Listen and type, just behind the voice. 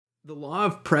The law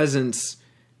of presence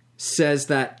says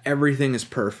that everything is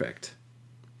perfect.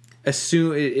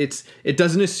 It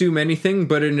doesn't assume anything,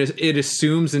 but it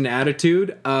assumes an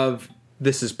attitude of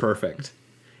this is perfect.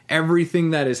 Everything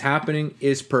that is happening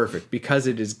is perfect because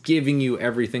it is giving you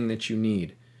everything that you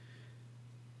need.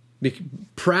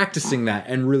 Practicing that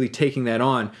and really taking that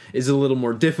on is a little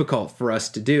more difficult for us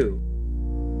to do.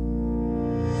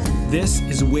 This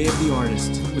is Way of the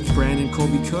Artist with Brandon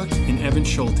Colby Cook and Evan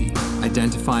Schulte.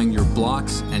 Identifying your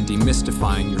blocks and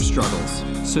demystifying your struggles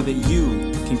so that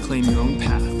you can claim your own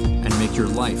path and make your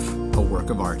life a work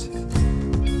of art.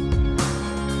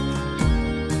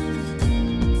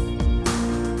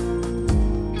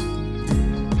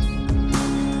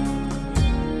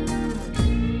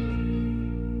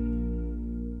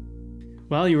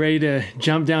 Well, you ready to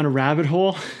jump down a rabbit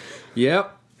hole?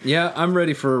 Yep. Yeah, I'm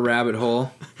ready for a rabbit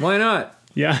hole. Why not?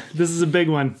 Yeah, this is a big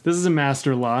one. This is a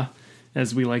master law,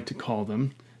 as we like to call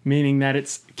them, meaning that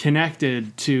it's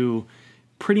connected to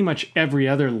pretty much every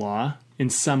other law in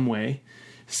some way.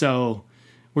 So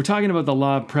we're talking about the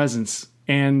law of presence.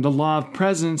 And the law of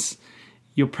presence,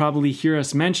 you'll probably hear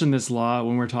us mention this law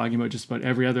when we're talking about just about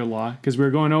every other law, because we're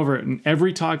going over it in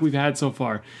every talk we've had so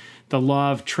far. The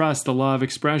law of trust, the law of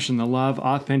expression, the law of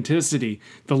authenticity,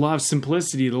 the law of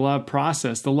simplicity, the law of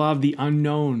process, the law of the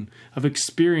unknown, of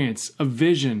experience, of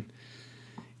vision.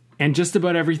 And just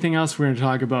about everything else we're going to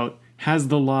talk about has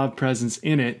the law of presence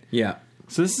in it. Yeah.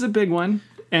 So this is a big one.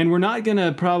 And we're not going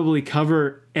to probably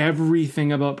cover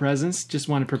everything about presence. Just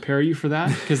want to prepare you for that,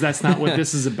 because that's not what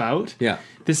this is about. Yeah.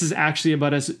 This is actually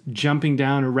about us jumping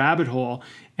down a rabbit hole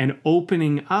and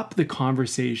opening up the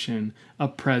conversation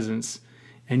of presence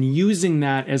and using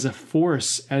that as a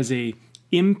force, as a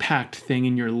impact thing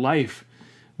in your life,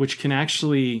 which can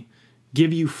actually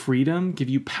give you freedom, give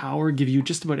you power, give you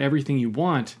just about everything you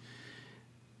want.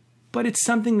 But it's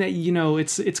something that,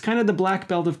 it's kind of the black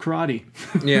belt of karate.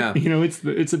 Yeah.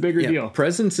 It's a bigger deal.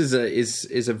 Presence is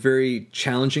a very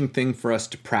challenging thing for us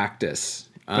to practice.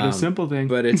 But a simple thing.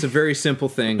 But it's a very simple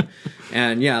thing.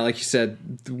 And yeah, like you said,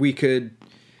 we could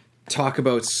talk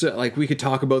about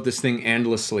this thing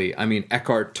endlessly. I mean,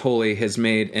 Eckhart Tolle has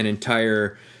made an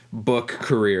entire book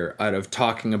career out of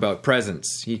talking about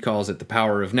presence. He calls it the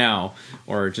power of now,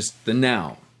 or just the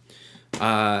now.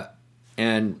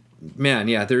 And man,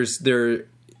 yeah,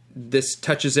 this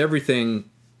touches everything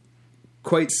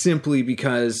quite simply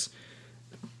because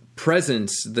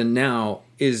presence, the now,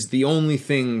 is the only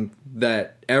thing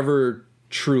that ever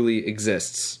truly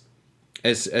exists.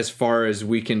 As far as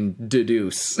we can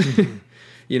deduce,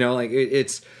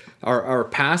 it's our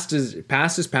past is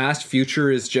past.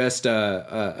 Future is just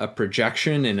a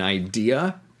projection, an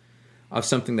idea of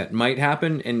something that might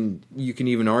happen, and you can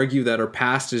even argue that our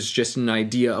past is just an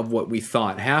idea of what we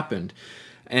thought happened.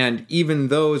 And even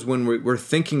those, when we're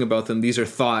thinking about them, these are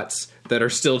thoughts that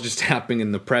are still just happening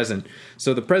in the present.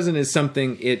 So the present is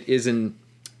something. It is an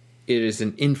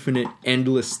infinite,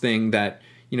 endless thing that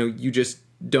you just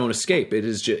don't escape.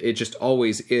 It just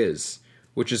always is,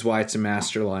 which is why it's a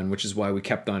master law, and which is why we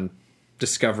kept on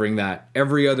discovering that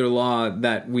every other law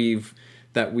that we've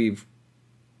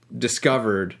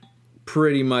discovered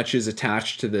pretty much is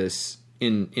attached to this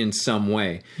in some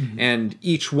way. Mm-hmm. And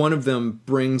each one of them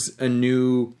brings a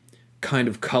new kind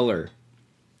of color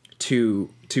to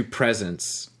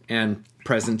presence, and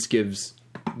presence gives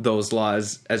those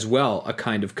laws as well a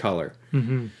kind of color.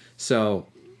 Mm-hmm. So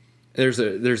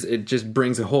it just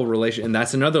brings a whole relation, and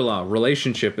that's another law.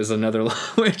 Relationship is another law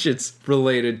which it's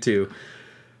related to.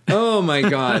 Oh my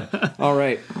God! All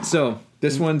right, so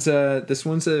this one's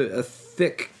a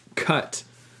thick cut.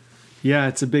 Yeah,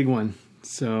 it's a big one.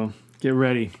 So get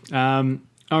ready. All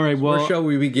right. Well, where shall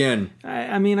we begin?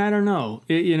 I mean, I don't know.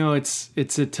 It's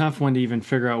a tough one to even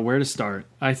figure out where to start.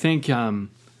 I think we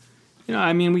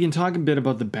can talk a bit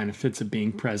about the benefits of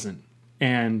being present,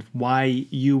 and why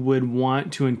you would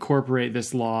want to incorporate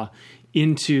this law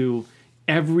into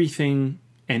everything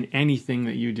and anything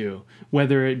that you do,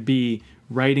 whether it be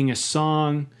writing a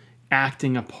song,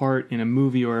 acting a part in a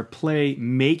movie or a play,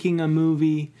 making a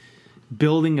movie,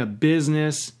 building a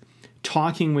business,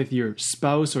 talking with your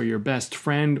spouse or your best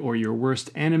friend or your worst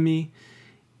enemy.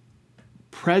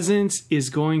 Presence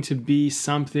is going to be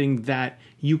something that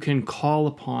you can call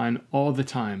upon all the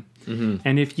time. Mm-hmm.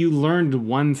 And if you learned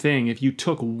one thing, if you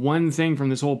took one thing from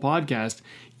this whole podcast,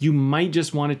 you might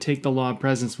just want to take the law of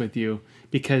presence with you,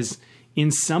 because in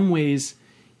some ways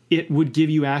it would give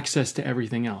you access to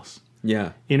everything else.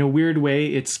 Yeah. In a weird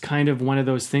way, it's kind of one of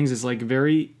those things. It's like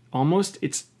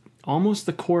it's almost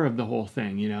the core of the whole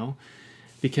thing,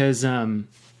 because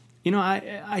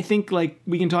I think like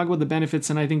we can talk about the benefits,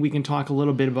 and I think we can talk a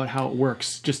little bit about how it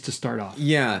works just to start off.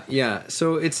 Yeah.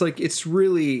 So it's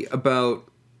really about,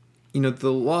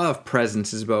 the law of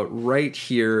presence is about right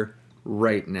here,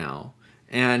 right now.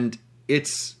 And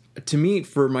it's, to me,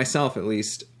 for myself at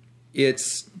least,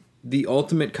 it's the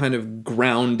ultimate kind of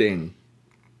grounding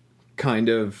kind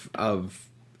of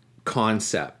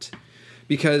concept.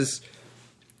 Because,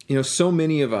 so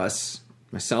many of us,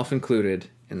 myself included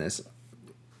in this,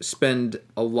 spend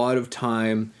a lot of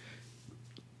time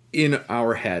in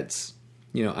our heads.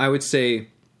 I would say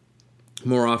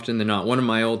more often than not, one of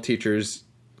my old teachers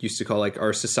used to call like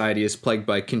our society is plagued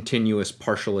by continuous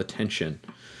partial attention.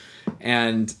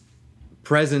 And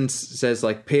presence says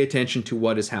like pay attention to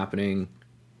what is happening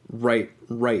right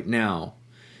now.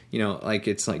 Like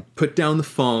it's like put down the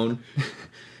phone,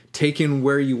 take in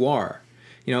where you are,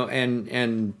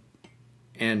 and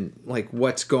like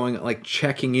what's going, like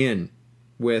checking in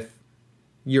with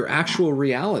your actual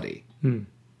reality,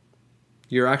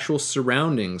 your actual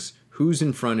surroundings, who's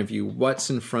in front of you, what's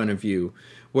in front of you,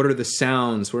 what are the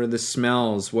sounds, what are the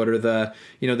smells, what are the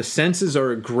senses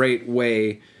are a great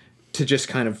way to just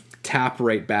kind of tap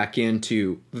right back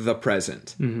into the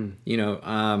present.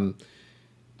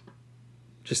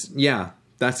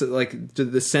 That's like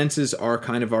the senses are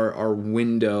kind of our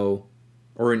window,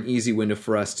 or an easy window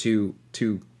for us to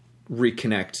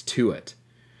reconnect to it.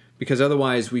 Because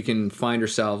otherwise we can find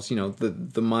ourselves,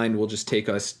 the mind will just take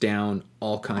us down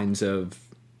all kinds of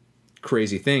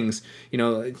crazy things.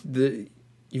 Have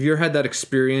you ever had that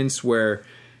experience where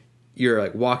you're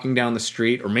like walking down the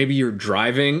street, or maybe you're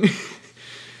driving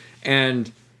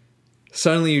and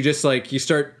suddenly you just like, you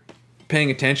start paying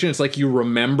attention. It's like you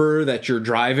remember that you're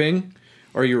driving,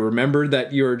 or you remember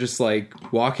that you're just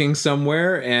like walking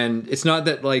somewhere, and it's not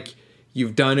that like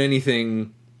you've done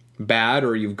anything bad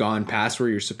or you've gone past where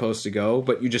you're supposed to go,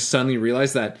 but you just suddenly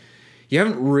realize that you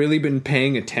haven't really been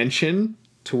paying attention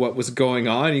to what was going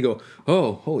on. You go,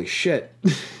 oh, holy shit.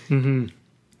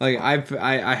 Like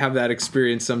I have that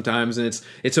experience sometimes, and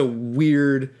it's a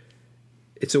weird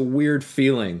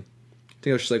feeling. I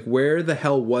think I was just like, where the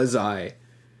hell was I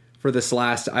for this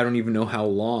last, I don't even know how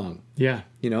long. Yeah.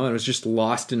 And I was just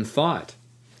lost in thought.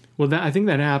 Well, I think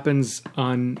that happens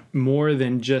on more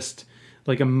than just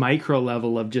like a micro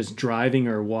level of just driving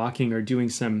or walking or doing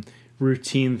some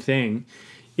routine thing.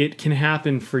 It can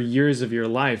happen for years of your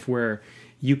life where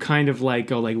you kind of like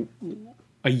go like,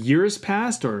 a year has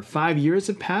passed or 5 years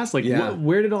have passed. Like,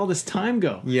 where did all this time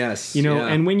go? Yes.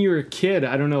 And when you were a kid,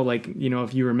 I don't know, like,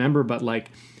 if you remember, but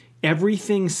like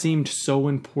everything seemed so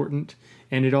important,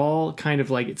 and it all kind of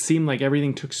like, it seemed like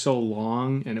everything took so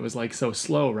long and it was like so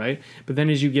slow, right? But then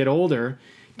as you get older,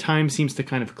 time seems to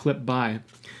kind of clip by.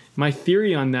 My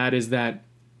theory on that is that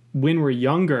when we're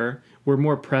younger, we're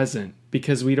more present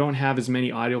because we don't have as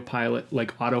many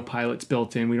autopilots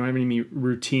built in. We don't have any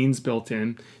routines built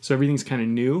in. So everything's kind of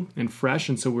new and fresh.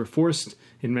 And so we're forced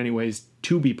in many ways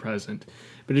to be present.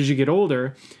 But as you get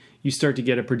older, you start to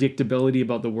get a predictability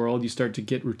about the world. You start to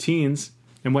get routines.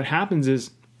 And what happens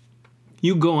is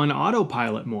you go on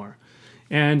autopilot more.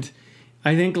 And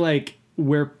I think like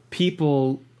where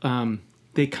people,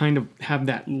 they kind of have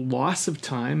that loss of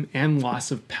time and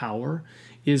loss of power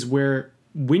is where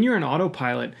when you're on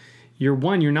autopilot,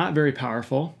 you're not very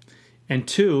powerful. And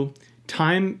two,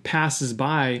 time passes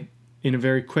by in a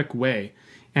very quick way.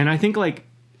 And I think like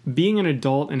being an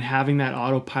adult and having that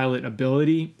autopilot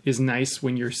ability is nice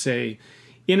when you're, say,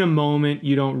 in a moment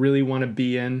you don't really want to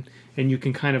be in, and you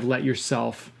can kind of let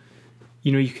yourself,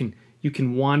 you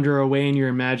can wander away in your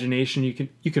imagination.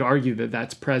 You could argue that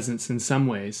that's presence in some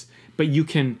ways, but you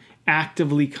can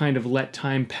actively kind of let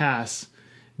time pass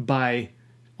by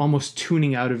almost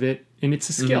tuning out of it. And it's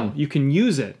a skill. You can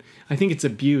use it. I think it's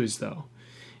abused though.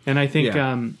 And I think,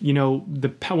 one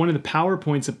of the power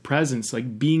points of presence,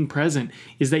 like being present,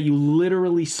 is that you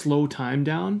literally slow time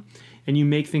down and you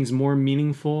make things more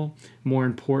meaningful, more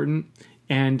important,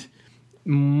 and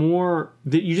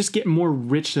that you just get more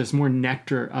richness, more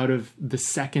nectar out of the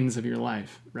seconds of your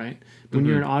life, right? When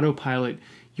you're an autopilot,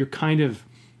 you're kind of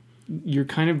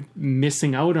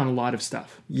missing out on a lot of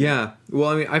stuff. Yeah. Well,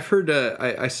 I mean, I've heard,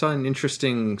 I saw an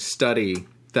interesting study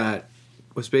that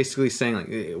was basically saying like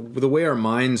the way our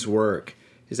minds work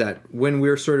is that when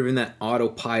we're sort of in that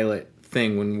autopilot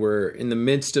thing, when we're in the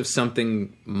midst of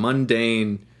something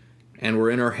mundane and we're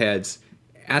in our heads,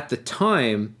 at the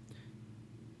time,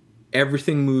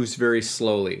 everything moves very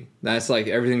slowly. That's like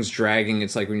everything's dragging.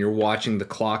 It's like when you're watching the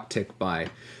clock tick by.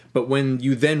 But when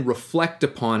you then reflect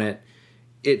upon it,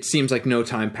 it seems like no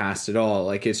time passed at all.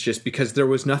 Like it's just because there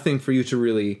was nothing for you to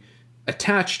really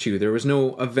attached to. There was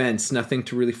no events, nothing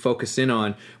to really focus in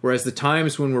on. Whereas the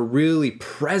times when we're really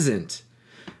present,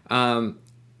 and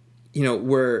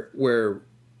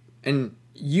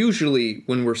usually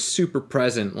when we're super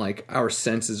present, like our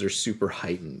senses are super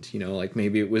heightened, like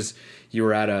maybe it was you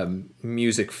were at a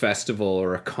music festival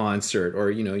or a concert, or,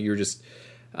 you're just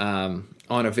on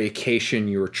a vacation,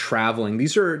 you were traveling.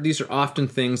 These are often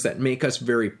things that make us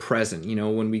very present.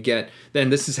 When we get, then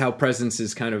this is how presence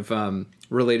is kind of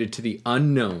related to the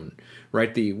unknown,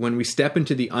 right? When we step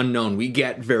into the unknown, we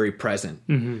get very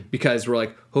present because we're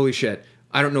like, holy shit,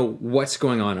 I don't know what's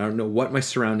going on. I don't know what my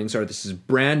surroundings are. This is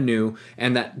brand new.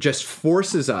 And that just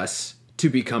forces us to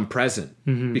become present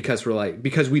because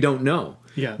we don't know.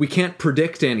 Yeah. We can't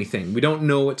predict anything. We don't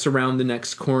know what's around the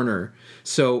next corner.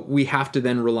 So we have to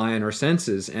then rely on our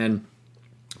senses. And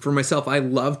for myself, I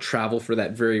love travel for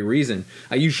that very reason.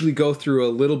 I usually go through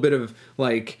a little bit of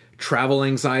like travel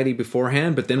anxiety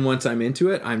beforehand, but then once I'm into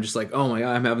it, I'm just like, oh my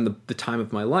God, I'm having the time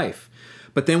of my life.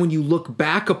 But then when you look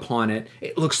back upon it,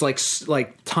 it looks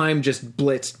like time just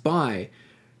blitzed by.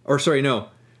 Or sorry, no.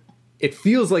 It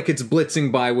feels like it's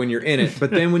blitzing by when you're in it.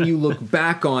 But then when you look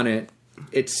back on it,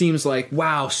 it seems like,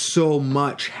 wow, so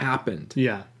much happened.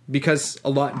 Yeah. Because a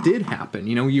lot did happen.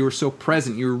 You were so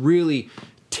present. You were really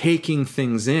taking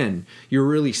things in. You're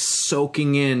really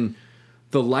soaking in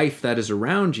the life that is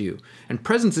around you. And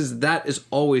presence is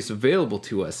always available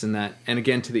to us. And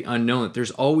again, to the unknown, that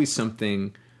there's always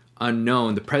something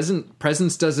unknown. The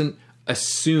presence doesn't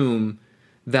assume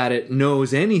that it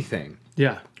knows anything.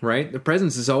 Yeah. Right? The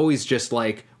presence is always just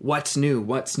like, what's new,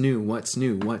 what's new, what's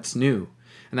new, what's new.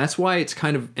 And that's why it's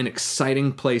kind of an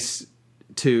exciting place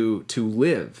to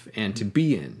live and to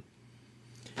be in.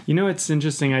 It's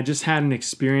interesting. I just had an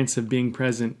experience of being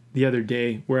present the other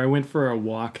day where I went for a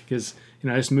walk because,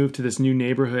 I just moved to this new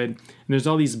neighborhood and there's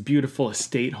all these beautiful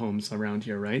estate homes around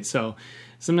here, right? So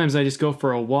sometimes I just go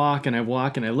for a walk and I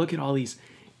look at all these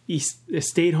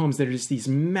estate homes that are just these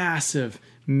massive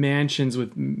mansions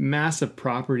with massive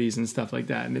properties and stuff like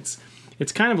that. And it's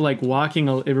kind of like walking.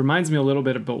 It reminds me a little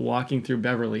bit about walking through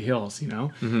Beverly Hills.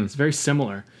 It's very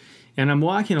similar. And I'm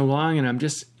walking along and I'm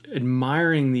just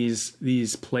admiring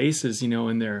these places,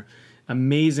 and their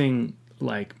amazing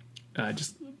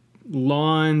just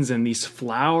lawns and these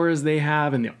flowers they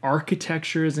have, and the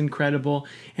architecture is incredible.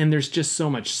 And there's just so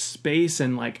much space,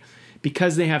 and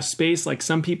because they have space,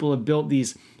 some people have built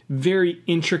these very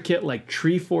intricate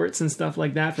tree forts and stuff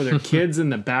like that for their kids in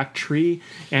the back tree.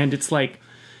 And it's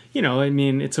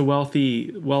it's a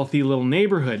wealthy little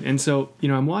neighborhood. And so,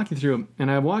 I'm walking through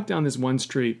and I walk down this one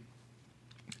street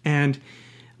and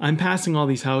I'm passing all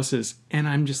these houses and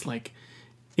I'm just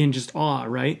in just awe,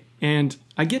 right? And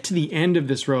I get to the end of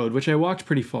this road, which I walked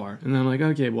pretty far. And then I'm like,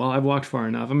 okay, well, I've walked far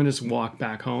enough. I'm going to just walk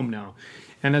back home now.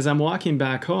 And as I'm walking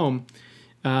back home,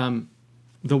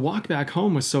 the walk back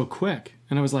home was so quick.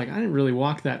 And I was like, I didn't really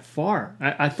walk that far.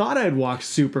 I thought I had walked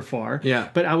super far. Yeah.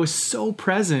 But I was so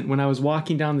present when I was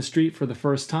walking down the street for the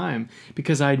first time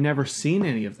because I had never seen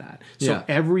any of that. So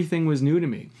everything was new to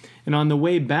me. And on the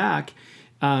way back,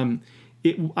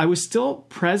 I was still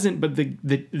present, but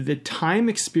the time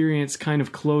experience kind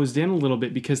of closed in a little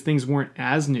bit because things weren't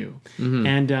as new. Mm-hmm.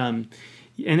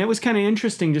 And it was kind of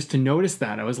interesting just to notice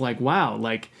that. I was like, wow,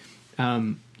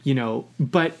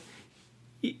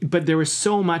 but there was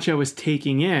so much I was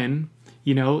taking in,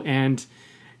 and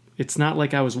it's not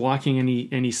like I was walking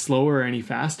any slower or any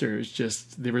faster. It's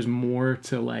just there was more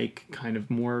to kind of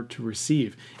more to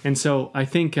receive. And so I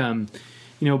think,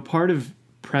 part of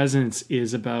presence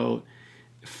is about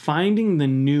finding the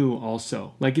new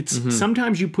also. It's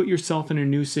sometimes you put yourself in a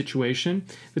new situation,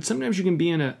 but sometimes you can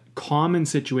be in a common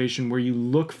situation where you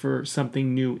look for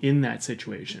something new in that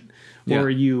situation.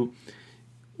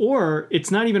 Or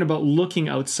it's not even about looking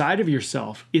outside of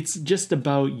yourself. It's just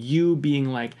about you being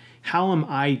like, how am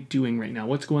I doing right now?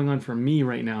 What's going on for me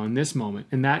right now in this moment?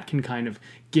 And that can kind of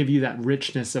give you that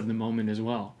richness of the moment as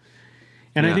well.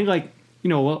 And I think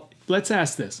let's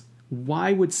ask this.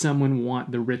 Why would someone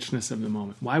want the richness of the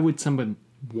moment? Why would someone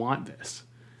want this?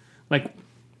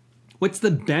 What's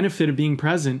the benefit of being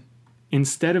present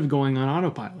instead of going on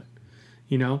autopilot?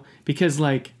 Because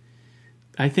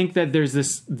I think that there's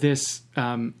this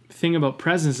thing about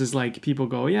presence is people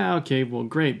go, yeah, okay, well,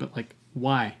 great, but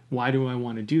why? Why do I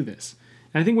want to do this?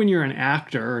 And I think when you're an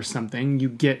actor or something, you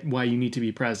get why you need to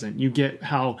be present. You get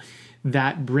how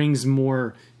that brings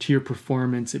more to your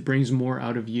performance. It brings more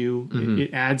out of you. Mm-hmm.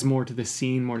 It adds more to the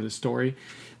scene, more to the story.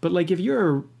 But if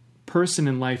you're a person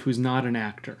in life who's not an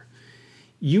actor,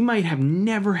 you might have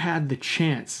never had the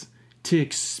chance to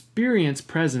experience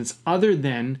presence other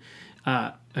than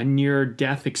a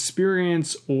near-death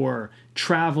experience or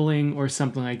traveling or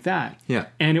something like that. Yeah.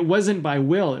 And it wasn't by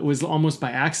will. It was almost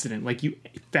by accident. Like you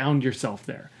found yourself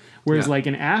there. Whereas like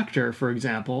an actor, for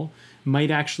example,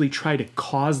 might actually try to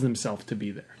cause themselves to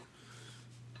be there.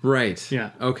 Right.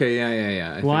 Yeah. Okay.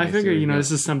 Yeah. I see figure, what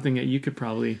this is something that you could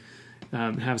probably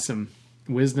have some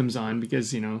wisdoms on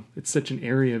because, it's such an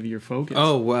area of your focus.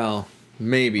 Oh, well,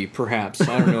 maybe, perhaps.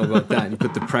 I don't know about that. You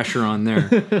put the pressure on there.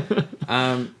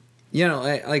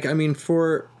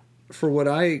 For what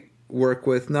I work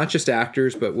with, not just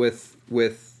actors, but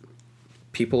with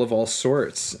people of all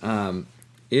sorts,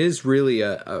 is really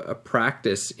a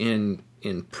practice in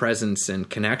presence and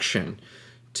connection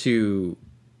to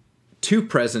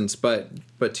presence, but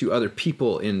to other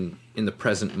people in the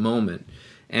present moment,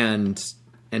 and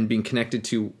being connected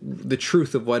to the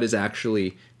truth of what is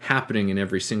actually happening in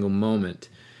every single moment.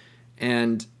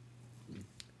 And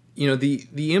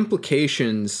the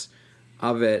implications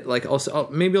of it, like, also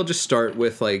maybe I'll just start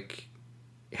with like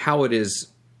how it is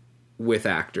with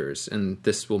actors, and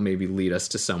this will maybe lead us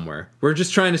to somewhere. We're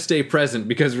just trying to stay present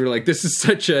because we're like, this is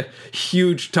such a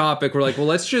huge topic. We're like, well,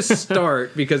 let's just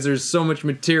start because there's so much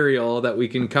material that we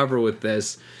can cover with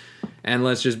this, and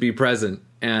let's just be present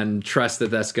and trust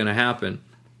that that's going to happen.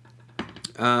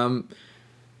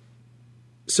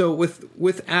 So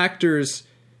with actors,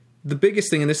 the biggest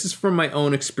thing, and this is from my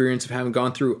own experience of having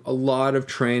gone through a lot of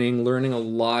training, learning a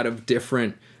lot of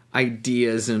different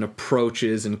ideas and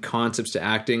approaches and concepts to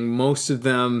acting. Most of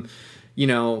them,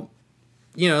 some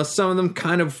of them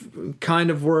kind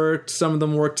of worked, some of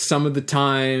them worked some of the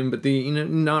time, but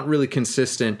not really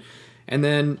consistent. And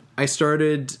then I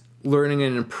started learning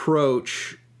an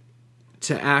approach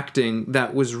to acting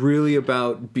that was really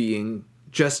about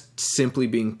simply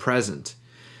being present.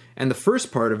 And the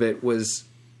first part of it was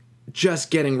just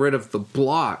getting rid of the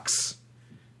blocks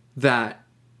that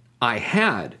I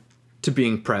had to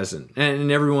being present,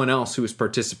 and everyone else who was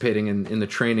participating in the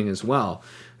training as well.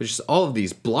 There's just all of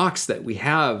these blocks that we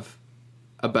have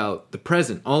about the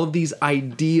present, all of these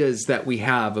ideas that we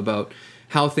have about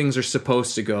how things are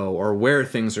supposed to go or where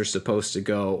things are supposed to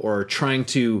go, or trying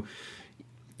to,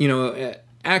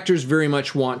 actors very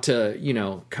much want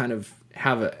to, kind of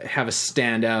have a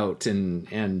stand out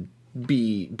and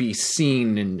be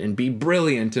seen and be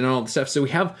brilliant and all the stuff. So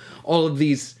we have all of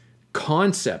these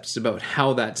concepts about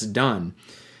how that's done.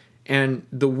 And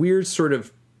the weird sort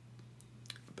of,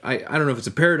 I don't know if it's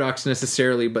a paradox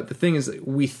necessarily, but the thing is that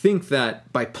we think that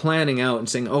by planning out and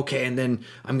saying, okay, and then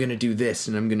I'm going to do this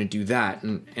and I'm going to do that,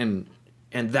 and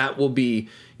that will be,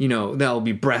 that will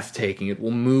be breathtaking. It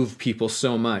will move people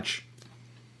so much.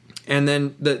 And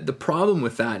then the problem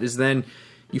with that is then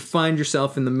you find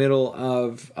yourself in the middle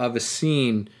of a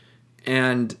scene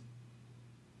and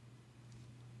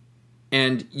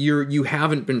you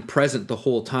haven't been present the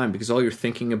whole time because all you're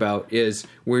thinking about is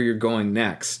where you're going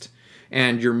next,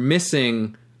 and you're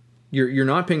missing, you're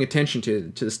not paying attention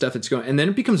to the stuff that's going, and then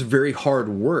it becomes very hard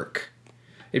work.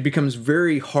 It becomes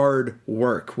very hard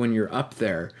work when you're up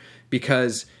there,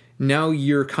 because now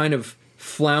you're kind of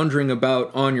floundering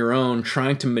about on your own,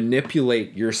 trying to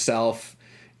manipulate yourself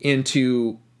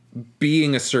into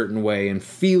being a certain way and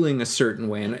feeling a certain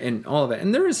way and all of that.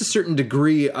 And there is a certain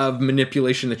degree of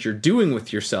manipulation that you're doing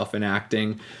with yourself in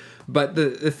acting. But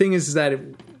the thing is that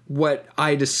what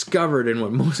I discovered,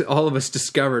 and what all of us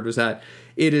discovered, was that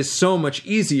it is so much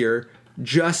easier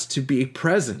just to be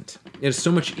present. It is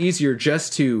so much easier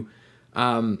just to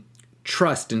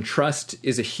trust. And trust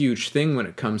is a huge thing when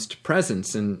it comes to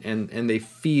presence. And they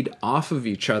feed off of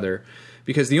each other,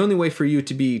 because the only way for you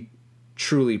to be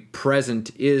truly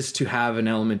present is to have an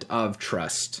element of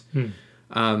trust.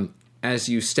 As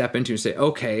you step into and say,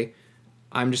 okay,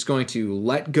 I'm just going to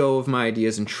let go of my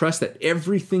ideas and trust that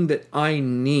everything that I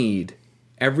need,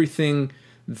 everything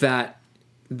that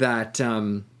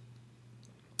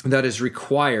is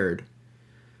required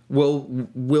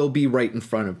will be right in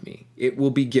front of me. It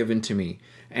will be given to me.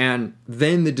 And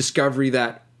then the discovery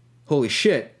that, holy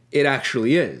shit, it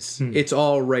actually is. It's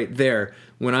all right there.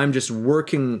 When I'm just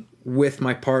working with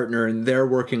my partner and they're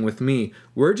working with me,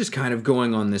 we're just kind of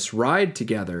going on this ride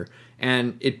together,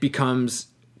 and it becomes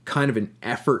kind of an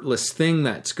effortless thing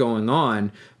that's going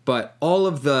on. But all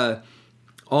of the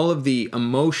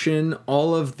emotion,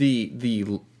 all of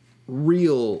the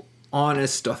real,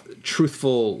 honest,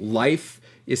 truthful life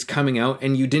is coming out,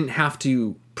 and you didn't have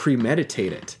to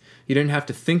premeditate it. You didn't have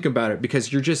to think about it,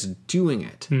 because you're just doing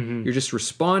it. You're just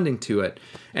responding to it.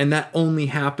 And that only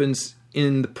happens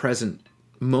in the present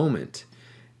moment.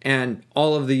 And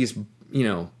all of these,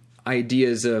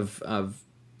 ideas of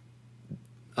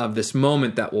this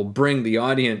moment that will bring the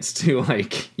audience to,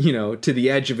 like, you know, to the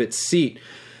edge of its seat.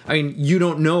 I mean, you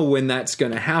don't know when that's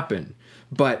going to happen,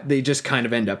 but they just kind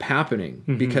of end up happening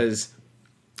because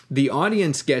the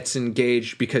audience gets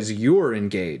engaged because you're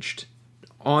engaged,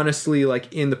 honestly,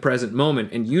 like in the present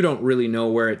moment, and you don't really know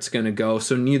where it's going to go.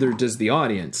 So neither does the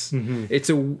audience. It's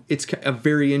a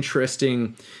very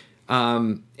interesting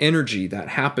energy that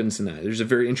happens in that. There's a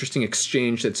very interesting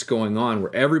exchange that's going on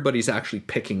where everybody's actually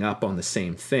picking up on the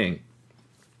same thing.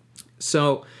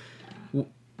 So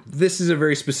this is a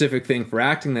very specific thing for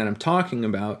acting that I'm talking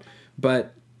about,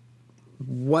 but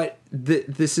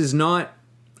this is not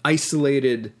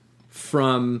isolated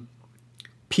from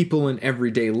people in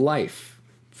everyday life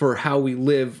for how we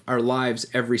live our lives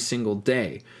every single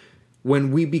day.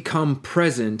 When we become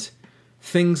present,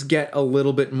 things get a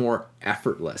little bit more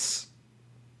effortless.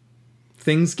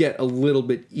 Things get a little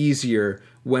bit easier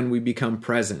when we become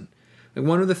present. Like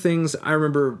one of the things I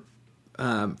remember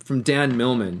from Dan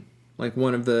Millman, like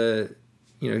one of the,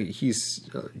 you know, he's,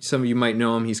 some of you might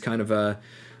know him, he's kind of a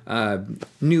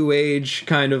new age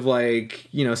kind of like,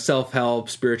 you know, self-help,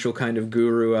 spiritual kind of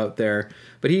guru out there.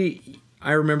 But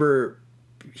I remember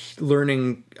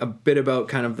learning a bit about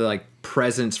kind of the like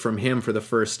presence from him for the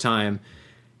first time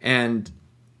and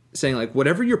saying like,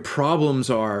 whatever your problems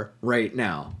are right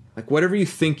now, like whatever you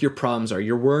think your problems are,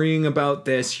 you're worrying about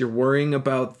this, you're worrying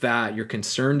about that, you're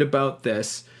concerned about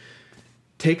this,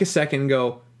 take a second and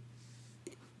go,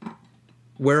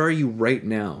 where are you right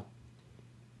now?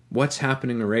 What's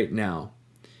happening right now?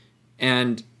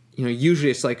 And, you know,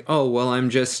 usually it's like, oh, well,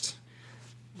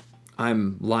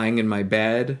 I'm lying in my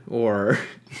bed or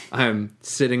I'm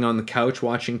sitting on the couch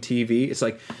watching TV. It's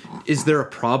like, is there a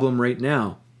problem right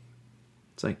now?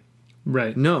 It's like,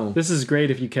 right. No. This is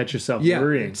great if you catch yourself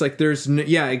worrying. It's like there's no,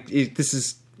 this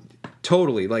is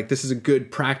totally like, this is a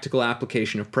good practical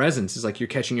application of presence. It's like you're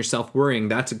catching yourself worrying.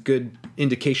 That's a good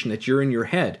indication that you're in your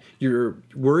head. Your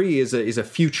worry is a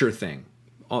future thing.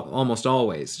 Almost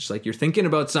always. It's like you're thinking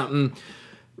about something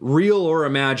real or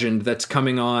imagined that's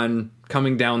coming down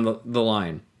the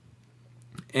line.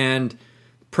 And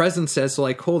presence says,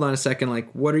 like, hold on a second,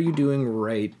 like, what are you doing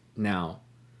right now?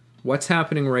 What's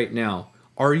happening right now?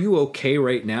 Are you okay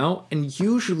right now? And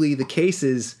usually the case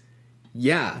is,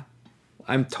 yeah,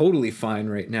 I'm totally fine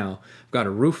right now. I've got a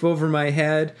roof over my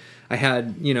head. I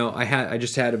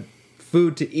just had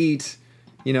food to eat.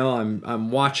 You know,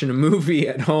 I'm watching a movie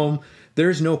at home.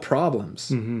 There's no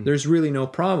problems. There's really no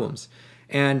problems.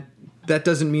 And that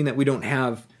doesn't mean that we don't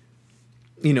have,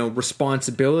 you know,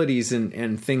 responsibilities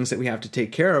and things that we have to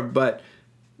take care of, but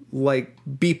like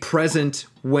be present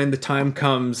when the time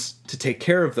comes to take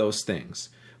care of those things.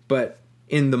 But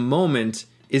in the moment,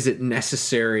 is it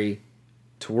necessary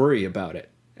to worry about it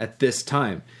at this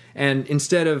time? And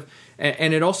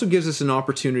and it also gives us an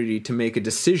opportunity to make a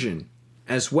decision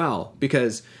as well,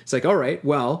 because it's like, all right,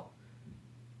 well,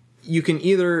 you can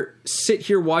either sit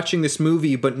here watching this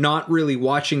movie but not really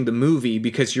watching the movie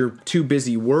because you're too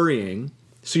busy worrying,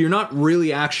 so you're not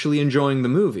really actually enjoying the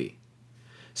movie.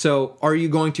 So are you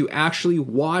going to actually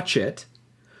watch it,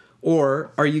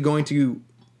 or are you going to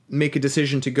make a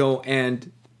decision to go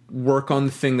and work on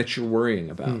the thing that you're worrying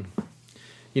about?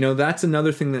 You know, that's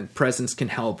another thing that presence can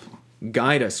help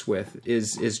guide us with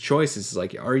is choices. It's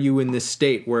like, are you in this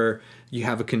state where you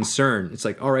have a concern? It's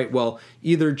like, all right, well,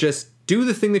 either just do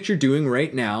the thing that you're doing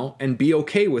right now and be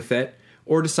okay with it,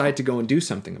 or decide to go and do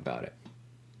something about it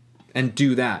and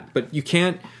do that. But you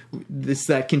can't, it's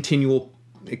that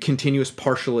continuous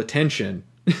partial attention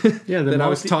that I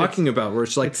was talking about, where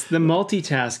it's like, it's the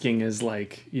multitasking is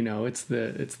like, you know, it's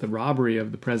the robbery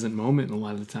of the present moment a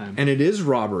lot of the time. And it is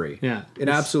robbery. Yeah. It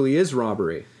absolutely is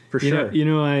robbery. For sure. You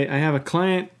know, I have a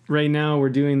client right now. We're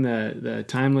doing the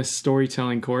Timeless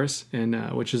Storytelling course,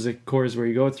 and which is a course where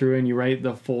you go through and you write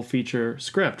the full feature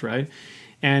script, right?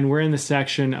 And we're in the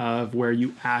section of where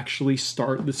you actually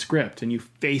start the script and you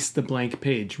face the blank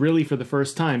page, really for the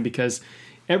first time, because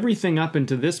everything up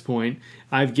until this point,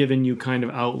 I've given you kind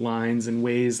of outlines and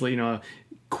ways, you know,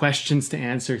 questions to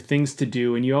answer, things to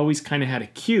do, and you always kind of had a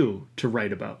cue to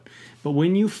write about. But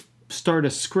when you start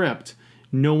a script,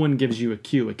 no one gives you a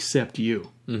cue except you.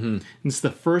 It's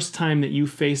the first time that you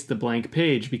face the blank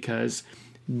page because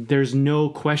there's no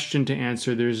question to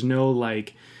answer. There's no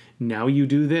like, now you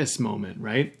do this moment,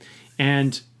 right?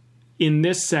 And in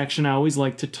this section, I always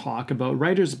like to talk about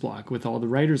writer's block with all the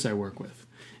writers I work with.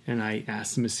 And I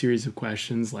ask them a series of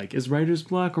questions like, is writer's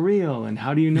block real? And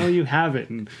how do you know you have it?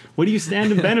 And what do you stand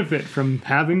to benefit from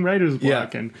having writer's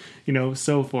block? And, you know,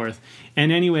 so forth.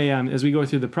 And anyway, as we go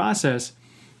through the process,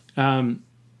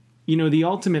 the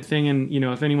ultimate thing, and,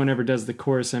 if anyone ever does the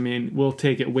course, I mean, we'll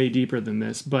take it way deeper than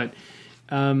this. But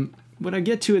what I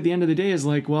get to at the end of the day is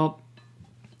like, well,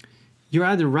 you're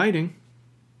either writing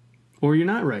or you're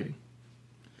not writing.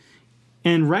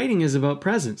 And writing is about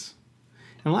presence.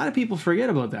 And a lot of people forget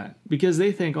about that because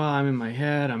they think, oh, I'm in my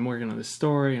head, I'm working on this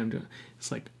story,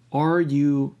 It's like, are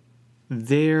you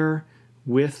there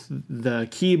with the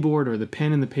keyboard or the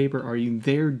pen and the paper? Are you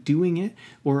there doing it,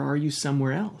 or are you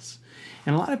somewhere else?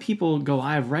 And a lot of people go,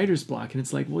 I have writer's block. And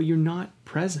it's like, well, you're not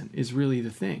present is really the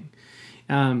thing.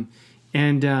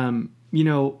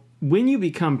 When you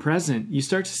become present, you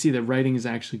start to see that writing is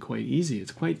actually quite easy.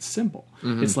 It's quite simple.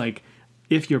 Mm-hmm. It's like,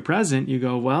 if you're present, you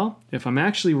go, well, if I'm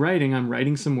actually writing, I'm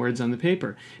writing some words on the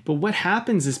paper. But what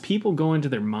happens is people go into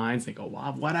their minds, they go,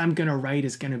 well, what I'm going to write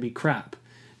is going to be crap.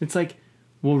 It's like,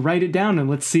 well, write it down and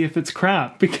let's see if it's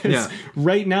crap. Because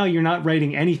right now you're not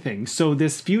writing anything. So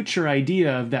this future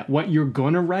idea of that what you're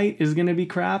going to write is going to be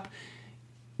crap,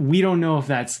 we don't know if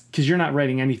that's because you're not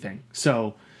writing anything.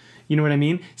 So, you know what I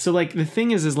mean? So like the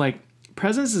thing is like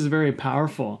presence is very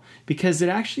powerful because it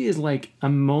actually is like a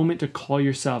moment to call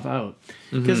yourself out.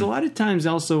 Because a lot of times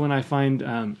also when I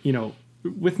find,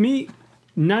 with me,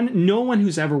 no one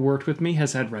who's ever worked with me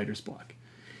has had writer's block.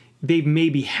 They've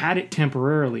maybe had it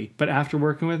temporarily, but after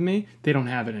working with me, they don't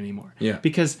have it anymore. Yeah.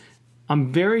 Because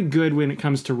I'm very good when it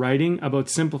comes to writing about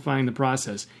simplifying the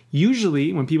process.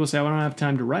 Usually when people say, oh, I don't have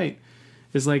time to write,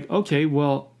 it's like, okay,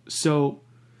 well, so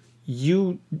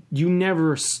you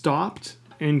never stopped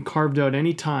and carved out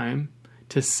any time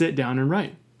to sit down and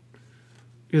write.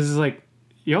 Because it's like,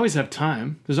 you always have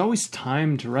time. There's always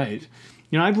time to write.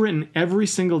 I've written every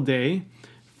single day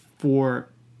for,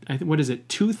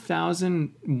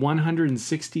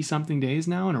 2,160 something days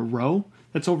now in a row.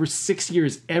 That's over 6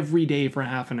 years every day for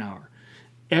half an hour.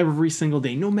 Every single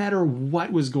day, no matter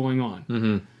what was going on.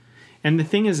 Mm-hmm. And the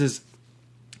thing is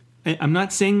I'm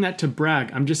not saying that to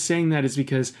brag. I'm just saying that is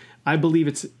because I believe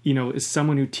it's, as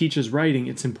someone who teaches writing,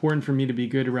 it's important for me to be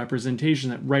good at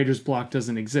representation, that writer's block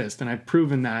doesn't exist. And I've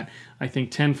proven that, I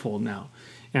think, tenfold now.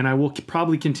 And I will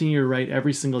probably continue to write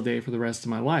every single day for the rest of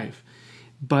my life.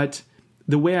 But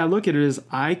the way I look at it is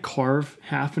I carve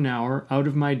half an hour out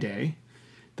of my day.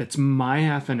 That's my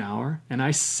half an hour. And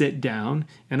I sit down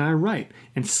and I write.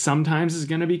 And sometimes it's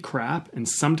going to be crap. And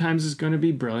sometimes it's going to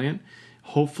be brilliant.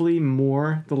 Hopefully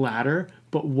more the latter.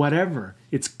 But whatever.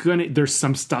 There's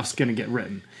some stuff's going to get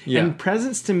written. Yeah. And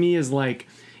presence to me is like,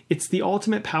 it's the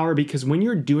ultimate power because when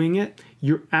you're doing it,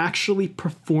 you're actually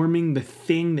performing the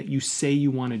thing that you say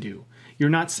you want to do. You're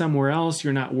not somewhere else.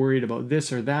 You're not worried about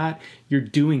this or that. You're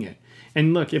doing it.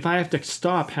 And look, if I have to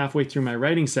stop halfway through my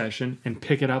writing session and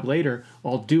pick it up later,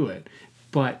 I'll do it.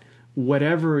 But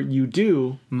whatever you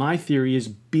do, my theory is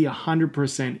be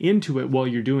 100% into it while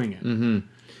you're doing it. Mm-hmm.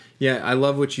 Yeah, I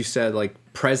love what you said. Like,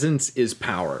 presence is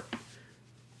power.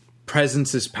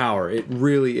 Presence is power. It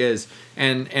really is.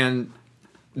 And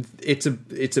it's a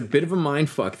bit of a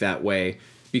mindfuck that way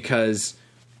because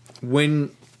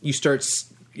when you start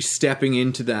stepping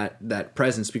into that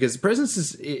presence, because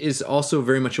presence is also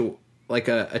very much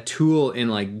a tool in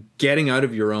like getting out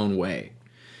of your own way.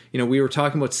 We were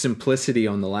talking about simplicity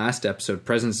on the last episode.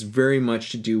 Presence is very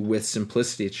much to do with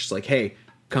simplicity. It's just like, hey,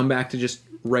 come back to just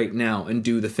right now and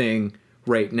do the thing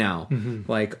right now.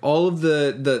 Mm-hmm. Like all of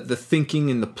the thinking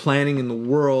and the planning in the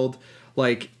world,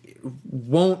 like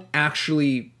won't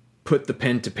actually put the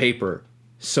pen to paper,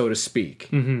 so to speak.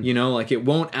 Mm-hmm. Like it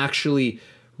won't actually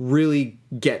really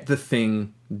get the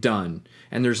thing done.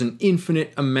 And there's an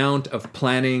infinite amount of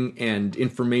planning and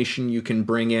information you can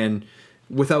bring in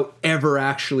without ever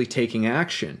actually taking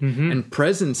action. Mm-hmm. And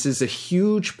presence is a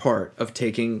huge part of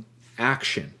taking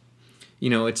action.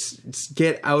 It's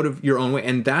get out of your own way.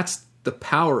 And that's the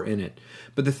power in it.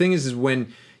 But the thing is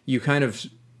when you kind of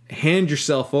hand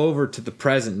yourself over to the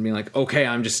present and be like, okay,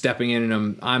 I'm just stepping in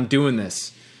and I'm doing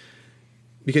this.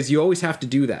 Because you always have to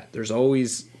do that. There's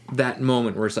always that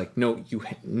moment where it's like, no,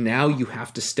 now you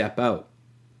have to step out.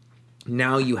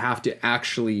 Now you have to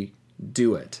actually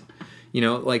do it.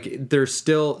 Like there's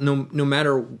still no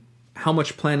matter how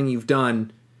much planning you've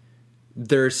done,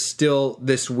 there's still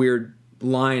this weird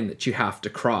line that you have to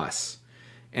cross.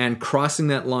 And crossing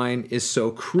that line is so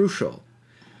crucial.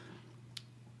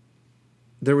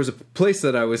 There was a place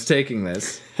that I was taking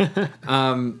this. But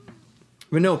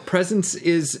no, presence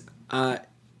is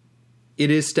it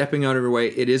is stepping out of your way.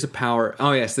 It is a power.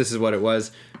 Oh yes, this is what it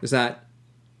was. Is that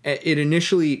it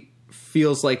initially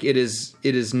feels like it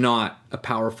is not a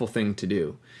powerful thing to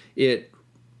do. It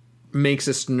makes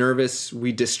us nervous.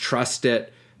 We distrust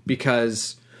it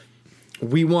because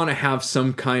we want to have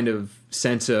some kind of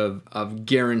sense of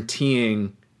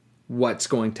guaranteeing what's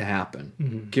going to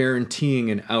happen,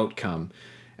 guaranteeing an outcome.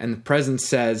 And the present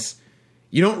says,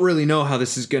 you don't really know how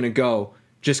this is going to go.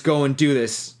 Just go and do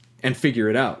this and figure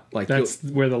it out. Like that's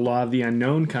where the law of the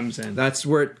unknown comes in. That's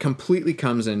where it completely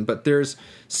comes in. But there's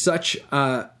such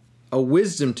a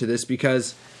wisdom to this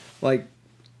because, like,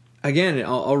 again,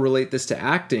 I'll relate this to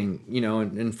acting, you know,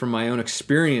 and from my own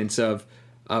experience of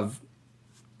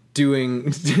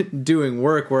doing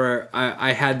work where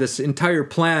I had this entire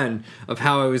plan of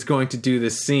how I was going to do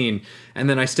this scene, and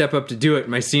then I step up to do it,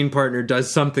 my scene partner does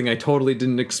something I totally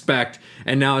didn't expect,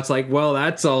 and now it's like, well,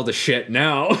 that's all the shit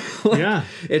now. Yeah.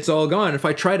 It's all gone. If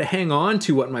I try to hang on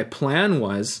to what my plan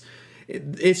was,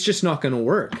 it's just not going to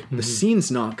work. The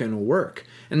scene's not going to work.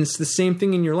 And it's the same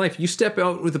thing in your life. You step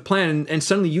out with a plan, and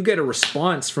suddenly you get a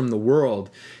response from the world.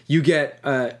 You get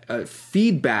a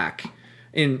feedback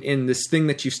in this thing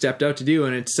that you stepped out to do,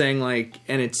 and it's saying like,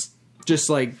 and it's just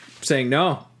like saying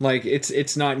no, like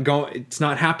it's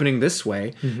not happening this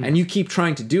way, and you keep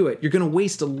trying to do it. You're going to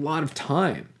waste a lot of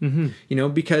time, you know,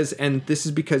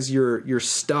 because you're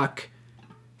stuck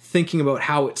thinking about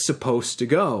how it's supposed to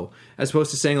go, as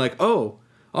opposed to saying like, oh,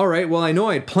 all right, well, I know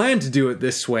I had planned to do it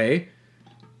this way.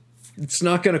 It's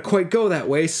not going to quite go that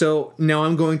way, so now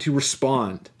I'm going to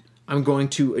respond. I'm going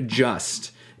to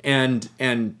adjust and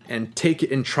take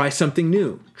it and try something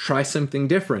new, try something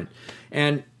different.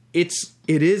 And it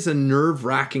is a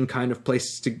nerve-wracking kind of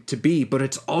place to be, but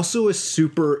it's also a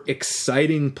super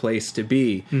exciting place to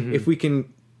be if we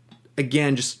can,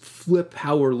 again, just flip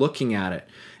how we're looking at it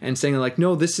and saying like,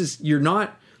 no, you're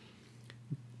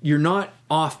not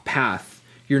off path.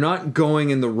 You're not going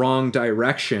in the wrong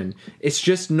direction. It's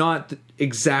just not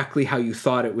exactly how you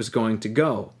thought it was going to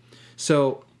go.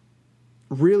 So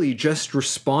really just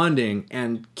responding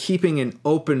and keeping an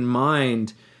open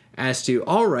mind as to,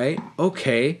 all right,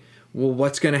 okay, well,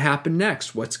 what's going to happen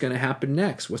next? What's going to happen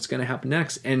next? What's going to happen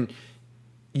next? And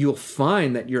you'll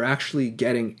find that you're actually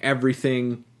getting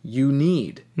everything you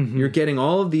need. You're getting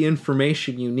all of the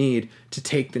information you need to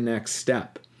take the next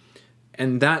step.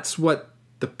 And that's what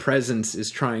the presence is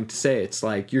trying to say. It's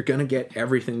like, you're going to get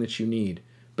everything that you need,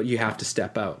 but you have to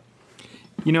step out.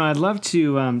 You know, I'd love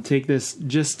to take this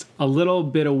just a little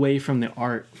bit away from the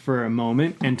art for a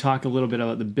moment and talk a little bit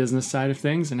about the business side of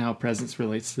things and how presence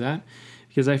relates to that.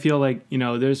 Because I feel like, you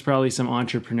know, there's probably some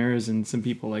entrepreneurs and some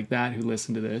people like that who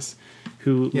listen to this,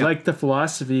 who like the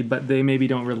philosophy, but they maybe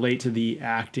don't relate to the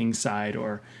acting side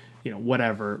or, you know,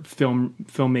 whatever,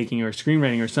 filmmaking or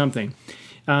screenwriting or something.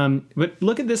 But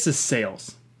look at this as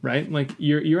sales, right? Like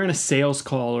you're in a sales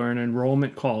call or an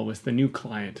enrollment call with the new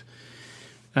client.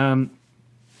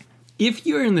 If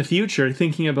you're in the future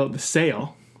thinking about the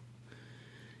sale,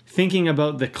 thinking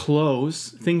about the close,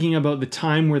 thinking about the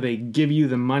time where they give you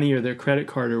the money or their credit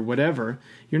card or whatever,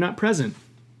 you're not present.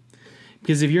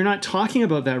 Because if you're not talking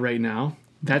about that right now,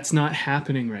 that's not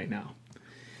happening right now.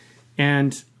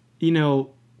 And, you know,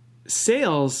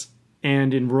 sales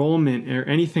and enrollment or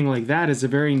anything like that is a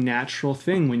very natural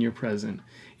thing when you're present.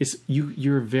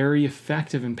 You're very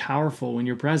effective and powerful when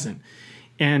you're present.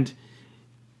 And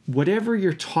whatever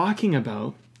you're talking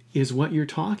about is what you're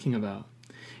talking about.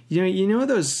 You know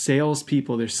those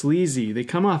salespeople, they're sleazy. They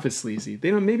come off as sleazy.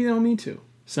 Maybe they don't mean to.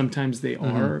 Sometimes they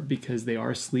are because they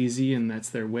are sleazy and that's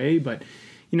their way. But,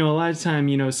 you know, a lot of time,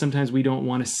 you know, sometimes we don't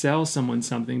want to sell someone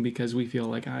something because we feel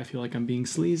like, I feel like I'm being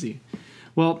sleazy.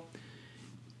 Well,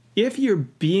 if you're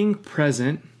being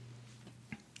present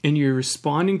and you're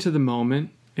responding to the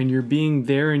moment and you're being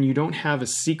there and you don't have a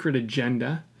secret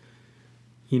agenda,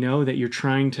 you know, that you're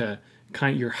trying to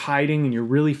you're hiding and you're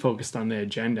really focused on the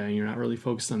agenda and you're not really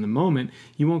focused on the moment,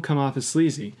 you won't come off as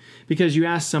sleazy. Because you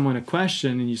ask someone a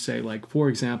question and you say, like, for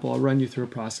example, I'll run you through a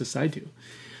process I do.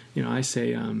 You know, I say,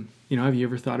 you know, have you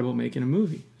ever thought about making a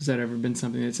movie? Has that ever been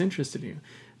something that's interested you?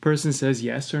 Person says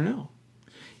yes or no.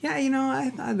 Yeah, you know,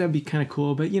 I thought that'd be kind of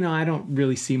cool, but, you know, I don't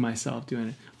really see myself doing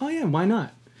it. Oh, yeah, why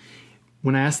not?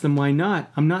 When I ask them why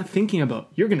not, I'm not thinking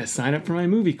about, you're going to sign up for my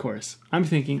movie course. I'm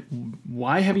thinking,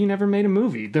 why have you never made a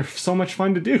movie? They're so much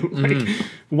fun to do. Like,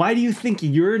 why do you think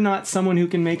you're not someone who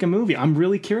can make a movie? I'm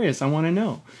really curious. I want to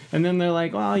know. And then they're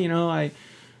like, well, you know,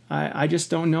 I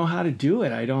just don't know how to do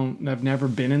it. I've never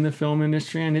been in the film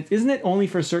industry. And isn't it only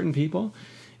for certain people?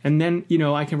 And then, you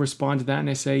know, I can respond to that and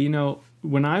I say, you know,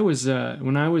 when I was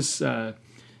about,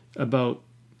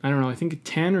 I don't know, I think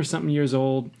 10 or something years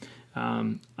old,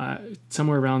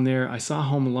 somewhere around there, I saw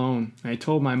Home Alone. And I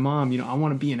told my mom, you know, I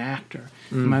want to be an actor.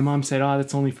 And my mom said, oh,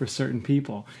 that's only for certain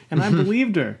people. And I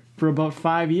believed her for about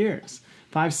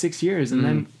 5, 6 years. And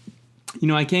then, you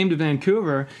know, I came to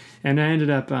Vancouver and I ended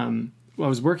up, I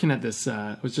was working at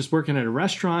I was just working at a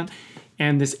restaurant,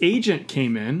 and this agent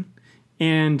came in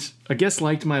And a guest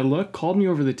liked my look, called me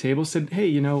over to the table, said,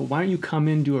 hey, why don't you come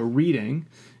in, do a reading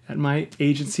at my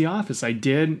agency office? I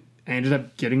did. I ended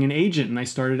up getting an agent, and I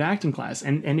started acting class,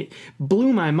 and it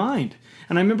blew my mind.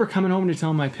 And I remember coming home to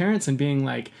tell my parents and being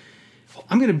like,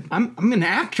 I'm an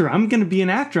actor. I'm gonna be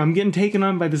an actor. I'm getting taken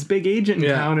on by this big agent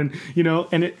in town,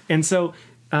 and so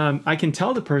I can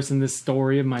tell the person this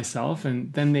story of myself,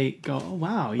 and then they go, oh,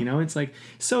 wow, it's like,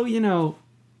 so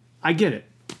I get it.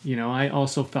 I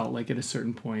also felt like at a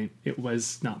certain point it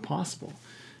was not possible.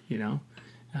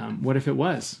 What if it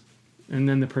was? And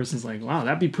then the person's like, wow,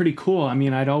 that'd be pretty cool. I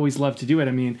mean, I'd always love to do it.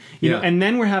 I mean, you know, and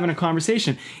then we're having a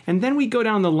conversation. And then we go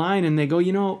down the line and they go,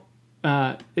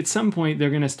 at some point they're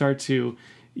going to start to,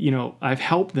 I've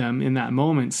helped them in that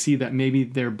moment see that maybe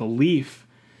their belief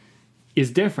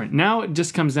is different. Now it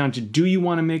just comes down to, do you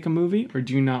want to make a movie or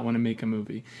do you not want to make a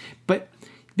movie? But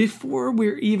before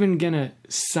we're even going to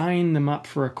sign them up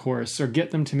for a course or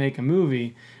get them to make a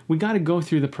movie, we got to go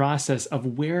through the process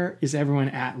of where is everyone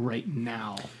at right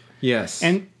now. Yes.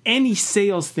 And any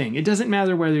sales thing, it doesn't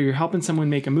matter whether you're helping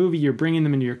someone make a movie, you're bringing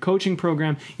them into your coaching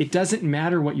program. It doesn't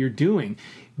matter what you're doing.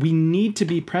 We need to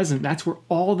be present. That's where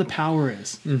all the power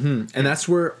is. Mm-hmm. And that's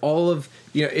where all of,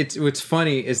 it's what's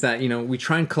funny is that, we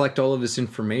try and collect all of this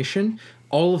information.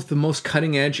 All of the most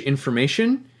cutting edge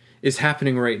information is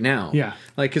happening right now. Yeah.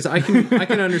 Like, because I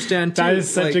can understand too. That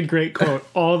is such a great quote.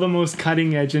 All the most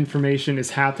cutting edge information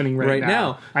is happening right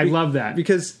now. I love that.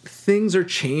 Because things are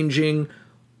changing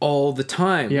all the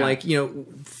time. Yeah. Like,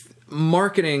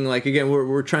 marketing, like, again,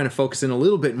 we're trying to focus in a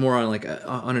little bit more on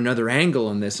on another angle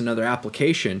on this, another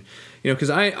application,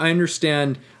 because I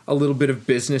understand a little bit of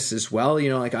business as well.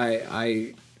 Like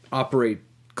I operate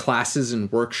classes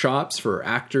and workshops for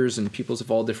actors and peoples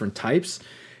of all different types.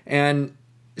 And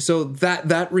so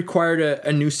that required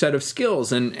a new set of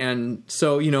skills. And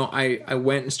so, I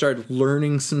went and started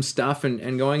learning some stuff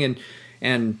and going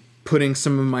and putting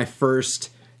some of my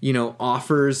first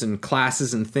offers and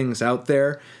classes and things out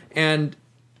there. And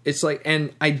it's like,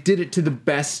 and I did it to the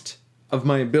best of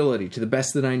my ability, to the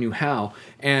best that I knew how.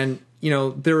 And,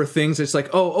 there were things that's like,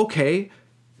 oh, okay,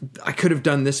 I could have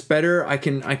done this better. I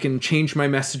can change my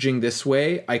messaging this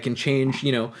way. I can change,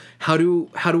 how do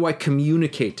I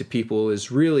communicate to people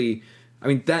is really, I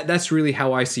mean, that's really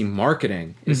how I see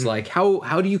marketing is like,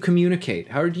 how do you communicate?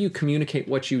 How do you communicate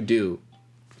what you do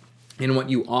and what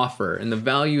you offer and the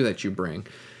value that you bring?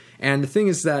 And the thing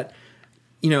is that,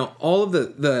 all of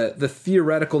the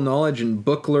theoretical knowledge and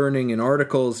book learning and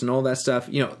articles and all that stuff,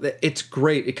 it's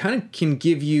great. It kind of can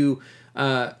give you,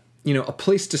 a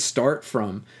place to start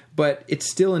from, but it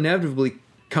still inevitably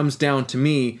comes down to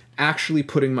me actually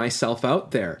putting myself out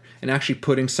there and actually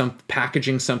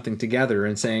packaging something together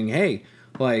and saying, hey,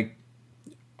 like,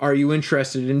 are you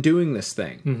interested in doing this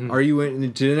thing? Mm-hmm. Are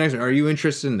you to the next one? Are you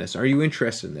interested in this? Are you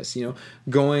interested in this?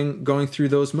 Going through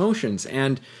those motions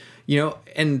and,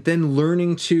 and then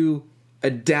learning to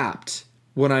adapt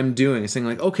what I'm doing and saying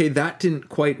like, okay, that didn't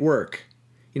quite work.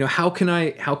 How can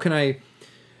I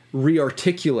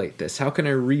re-articulate this? How can I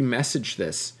re-message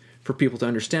this for people to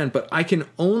understand? But I can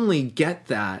only get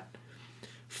that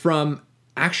from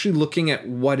actually looking at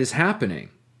what is happening.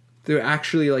 They're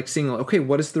actually like seeing, okay,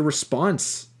 what is the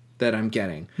response that I'm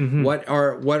getting? Mm-hmm.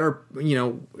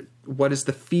 What is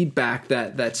the feedback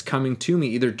that's coming to me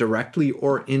either directly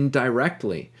or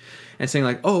indirectly? And saying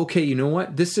like, oh, okay, you know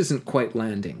what? This isn't quite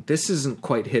landing. This isn't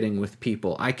quite hitting with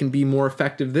people. I can be more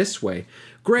effective this way.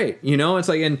 Great. It's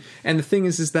like, and the thing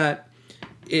is that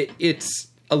it's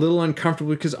a little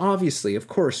uncomfortable because obviously, of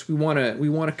course, we want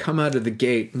to come out of the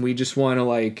gate and we just want to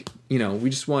we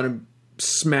just want to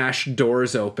smash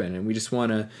doors open and we just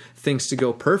want things to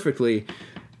go perfectly.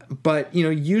 But,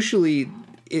 usually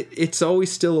it's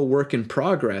always still a work in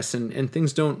progress and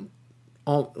things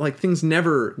things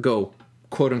never go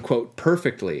quote unquote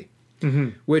perfectly,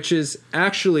 which is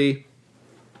actually,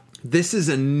 this is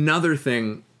another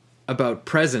thing about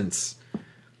presence.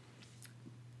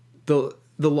 The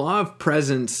law of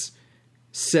presence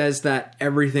says that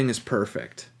everything is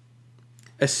perfect.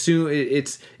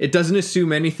 It doesn't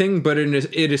assume anything, but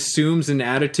it assumes an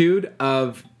attitude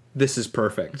of this is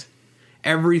perfect.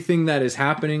 Everything that is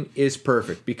happening is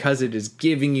perfect because it is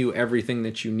giving you everything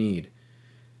that you need.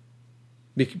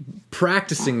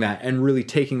 Practicing that and really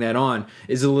taking that on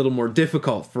is a little more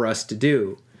difficult for us to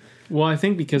do. Well, I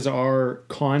think because our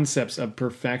concepts of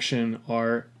perfection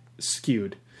are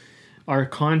skewed. Our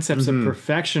concepts of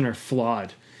perfection are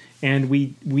flawed. And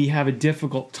we have a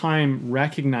difficult time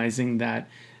recognizing that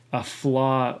a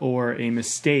flaw or a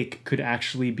mistake could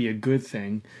actually be a good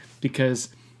thing because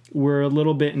we're a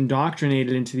little bit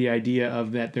indoctrinated into the idea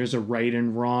of that there's a right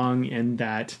and wrong and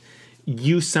that,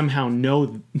 you somehow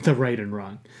know the right and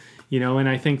wrong, and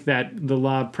I think that the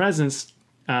law of presence,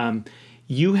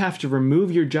 you have to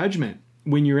remove your judgment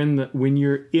when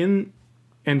you're in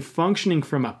and functioning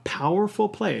from a powerful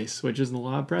place, which is the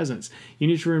law of presence. You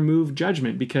need to remove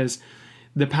judgment, because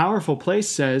the powerful place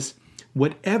says,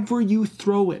 whatever you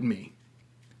throw at me,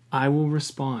 I will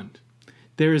respond.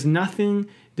 There is nothing,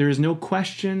 there is no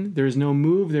question, there is no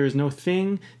move, there is no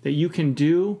thing that you can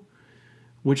do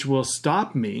which will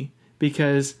stop me,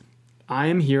 because I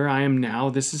am here, I am now,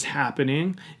 this is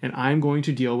happening, and I'm going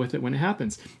to deal with it when it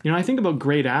happens. I think about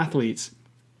great athletes.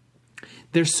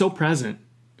 They're so present.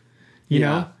 You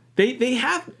know, they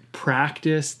have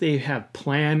practice, they have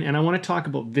plan, and I want to talk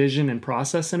about vision and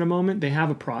process in a moment. They have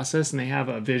a process and they have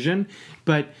a vision,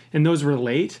 and those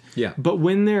relate. Yeah. But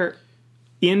when they're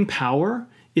in power,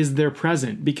 is they're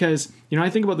present, because I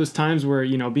think about those times where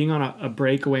being on a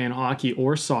breakaway in hockey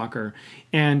or soccer,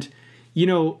 and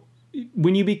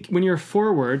when you're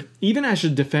forward, even as a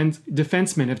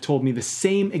defensemen have told me the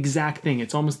same exact thing.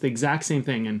 It's almost the exact same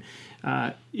thing,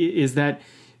 and is that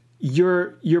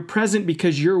you're present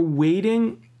because you're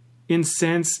waiting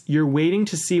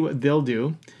to see what they'll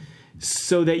do,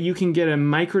 so that you can get a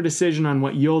micro decision on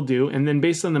what you'll do, and then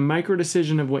based on the micro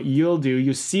decision of what you'll do,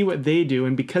 you see what they do,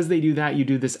 and because they do that, you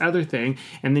do this other thing,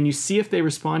 and then you see if they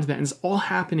respond to that, and it's all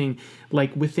happening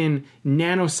like within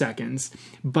nanoseconds.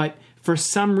 But for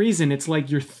some reason, it's like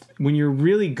when you're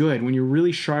really good, when you're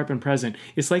really sharp and present,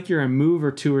 it's like you're a move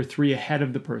or two or three ahead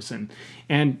of the person.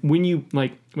 And when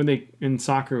they in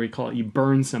soccer we call it, you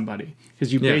burn somebody,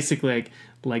 because you basically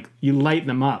like you light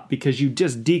them up, because you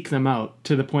just deke them out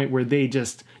to the point where they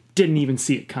just didn't even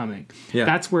see it coming. Yeah.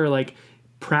 That's where like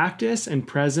practice and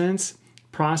presence,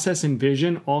 process and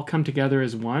vision all come together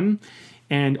as one.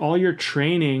 And all your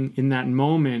training in that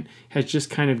moment has just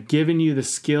kind of given you the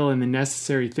skill and the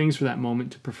necessary things for that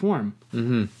moment to perform.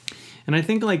 Mm-hmm. And I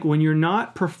think like when you're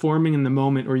not performing in the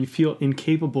moment, or you feel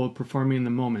incapable of performing in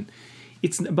the moment,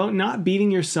 it's about not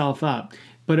beating yourself up,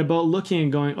 but about looking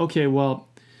and going, okay, well,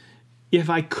 if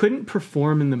I couldn't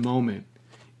perform in the moment,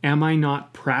 am I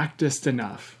not practiced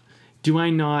enough? Do I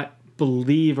not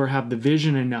believe or have the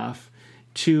vision enough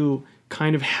to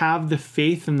kind of have the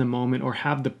faith in the moment, or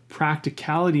have the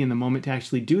practicality in the moment to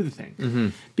actually do the thing? Mm-hmm.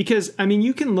 Because, I mean,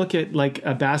 you can look at like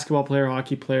a basketball player,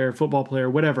 hockey player, football player,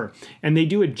 whatever, and they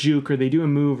do a juke, or they do a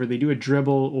move, or they do a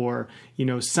dribble, or,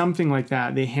 something like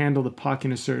that. They handle the puck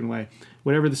in a certain way,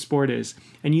 whatever the sport is.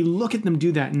 And you look at them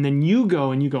do that, and then you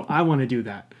go, I want to do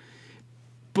that.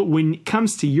 But when it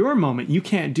comes to your moment, you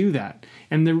can't do that.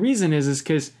 And the reason is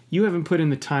because you haven't put in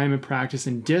the time and practice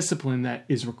and discipline that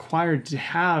is required to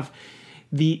have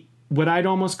what I'd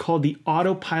almost call the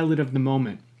autopilot of the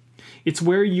moment. It's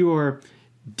where your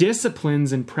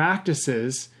disciplines and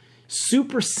practices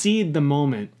supersede the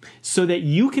moment, so that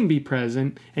you can be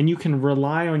present and you can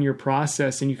rely on your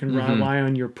process, and you can rely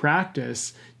on your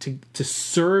practice to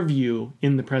serve you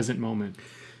in the present moment.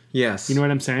 Yes. You know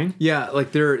what I'm saying? Yeah,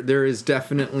 like there is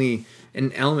definitely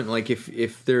an element, like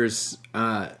if there's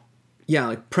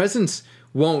like presence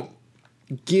won't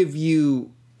give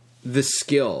you the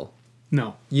skill.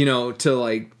 No.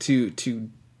 To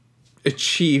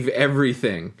achieve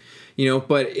everything.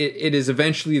 But it is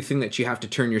eventually the thing that you have to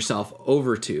turn yourself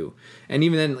over to. And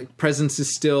even then, like, presence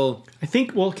is still... I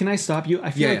think, well, can I stop you?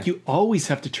 I feel like you always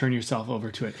have to turn yourself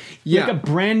over to it. Yeah. Like a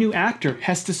brand new actor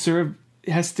has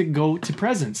to go to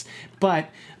presence. But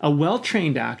a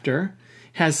well-trained actor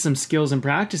has some skills and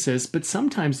practices, but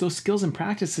sometimes those skills and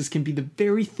practices can be the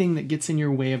very thing that gets in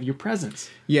your way of your presence.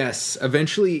 Yes.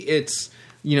 Eventually it's,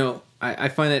 I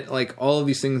find that like all of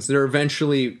these things, they're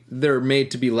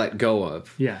made to be let go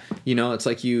of. Yeah. It's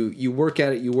like you work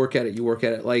at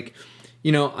it. Like,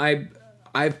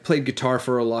 I've played guitar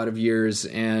for a lot of years,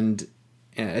 and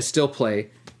I still play.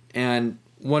 And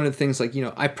one of the things, like,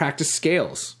 I practice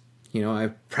scales. I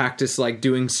practice like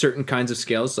doing certain kinds of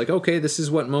scales. Like, okay, this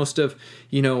is what most of,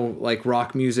 like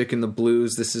rock music and the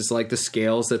blues, this is like the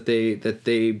scales that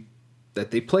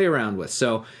they play around with.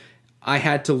 So I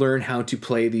had to learn how to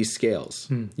play these scales,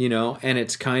 and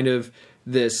it's kind of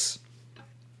this,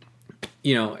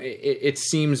 it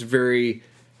seems very,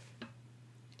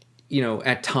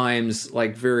 at times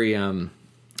like very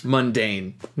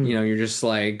mundane. You're just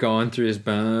like going through this you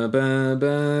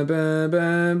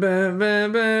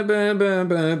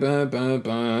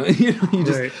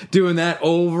just doing that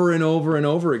over and over and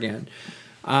over again.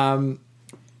 And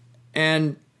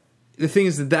the thing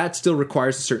is that still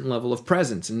requires a certain level of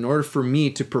presence. In order for me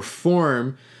to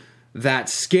perform that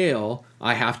scale,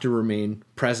 I have to remain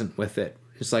present with it.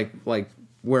 It's like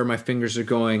where my fingers are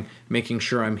going, making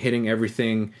sure I'm hitting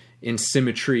everything in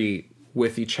symmetry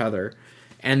with each other,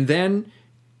 and then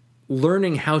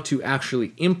learning how to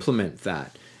actually implement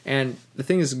that. And the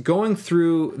thing is, going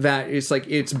through that,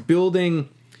 it's building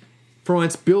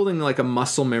like a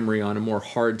muscle memory on a more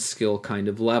hard skill kind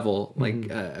of level, like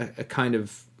a kind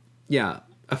of,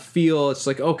 a feel. It's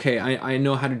like, okay, I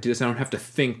know how to do this. I don't have to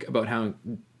think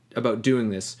about doing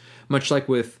this. Much like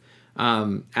with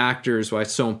actors, why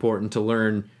it's so important to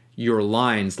learn your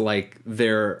lines, like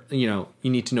they're, you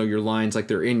need to know your lines like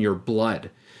they're in your blood,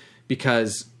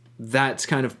 because that's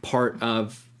kind of part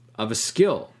of a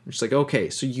skill. It's like,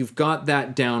 okay, so you've got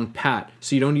that down pat,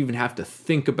 so you don't even have to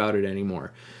think about it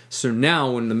anymore. So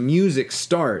now when the music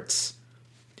starts,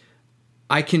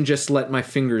 I can just let my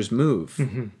fingers move,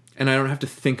 and I don't have to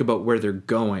think about where they're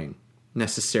going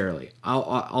necessarily.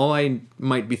 All I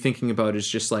might be thinking about is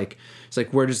just like, it's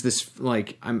like, where does this,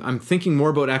 like, I'm thinking more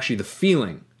about actually the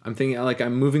feeling. I'm thinking, like,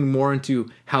 I'm moving more into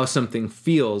how something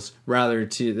feels rather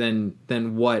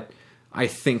than what I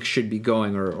think should be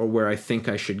going or where I think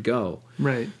I should go.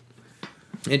 Right.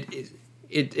 It's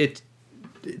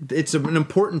an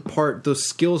important part. Those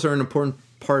skills are an important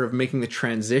part of making the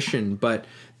transition, but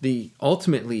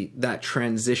ultimately that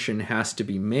transition has to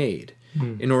be made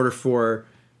in order for,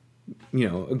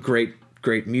 a great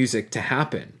music to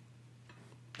happen.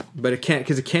 But it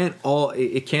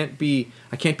can't be,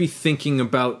 I can't be thinking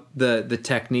about the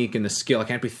technique and the skill. I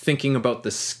can't be thinking about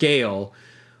the scale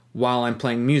while I'm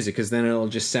playing music, because then it'll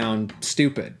just sound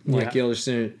stupid. Like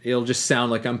it'll just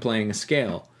sound like I'm playing a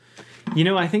scale.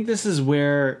 I think this is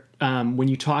where when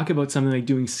you talk about something like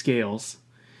doing scales,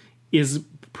 is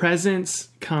presence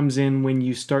comes in when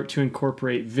you start to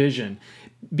incorporate vision.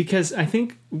 Because I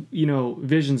think,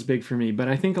 vision's big for me, but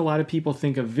I think a lot of people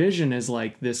think of vision as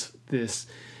like this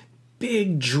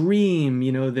big dream,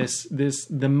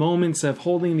 the moments of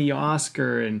holding the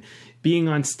Oscar and being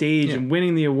on stage and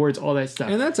winning the awards, all that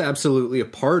stuff. And that's absolutely a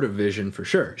part of vision for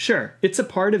sure. Sure. It's a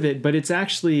part of it, but it's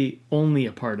actually only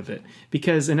a part of it.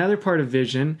 Because another part of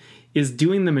vision is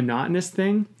doing the monotonous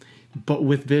thing, but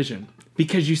with vision.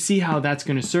 Because you see how that's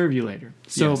going to serve you later.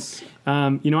 So, yes.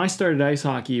 I started ice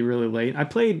hockey really late. I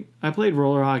played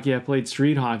roller hockey, I played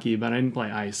street hockey, but I didn't play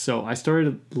ice. So I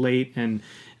started late, and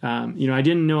I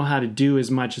didn't know how to do as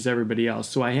much as everybody else.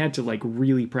 So I had to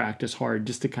really practice hard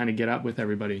just to kind of get up with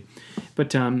everybody.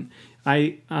 But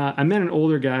I met an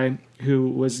older guy who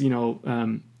was,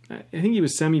 I think he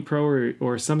was semi-pro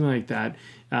or something like that,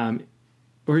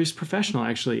 or he was professional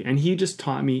actually, and he just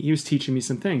he was teaching me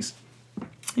some things.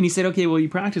 And he said, okay, well, you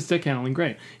practice stick handling.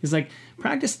 Great. He's like,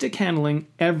 practice stick handling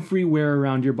everywhere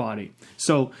around your body.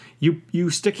 So you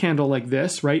stick handle like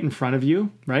this right in front of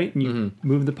you, right? And you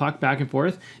move the puck back and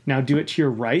forth. Now do it to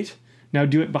your right. Now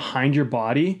do it behind your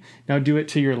body. Now do it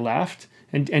to your left.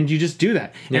 And you just do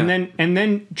that. Yeah. And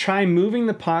then try moving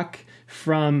the puck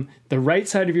from the right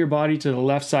side of your body to the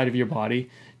left side of your body,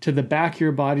 to the back of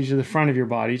your body, to the front of your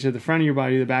body, to the front of your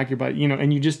body, to the back of your body,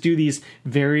 and you just do these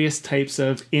various types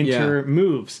of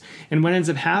moves. And what ends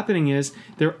up happening is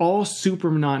they're all super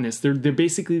monotonous. They're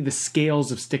basically the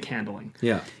scales of stick handling.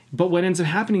 Yeah. But what ends up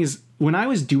happening is when I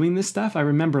was doing this stuff, I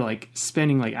remember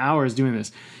spending hours doing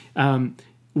this.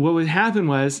 What would happen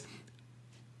was,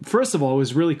 first of all, it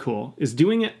was really cool, is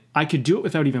doing it. I could do it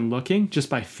without even looking, just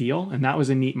by feel, and that was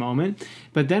a neat moment.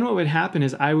 But then what would happen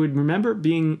is I would remember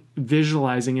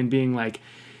visualizing and being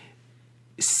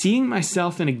seeing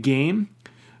myself in a game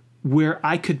where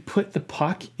I could put the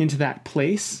puck into that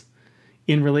place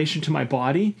in relation to my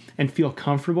body and feel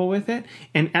comfortable with it.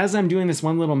 And as I'm doing this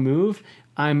one little move,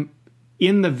 I'm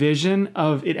in the vision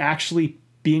of it actually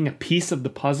being a piece of the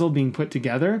puzzle being put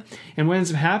together. And what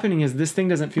ends up happening is this thing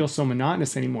doesn't feel so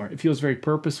monotonous anymore. It feels very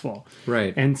purposeful.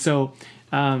 Right. And so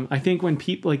I think when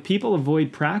people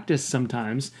avoid practice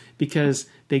sometimes because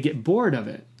they get bored of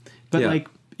it. But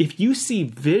if you see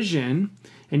vision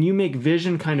and you make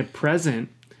vision kind of present,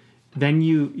 then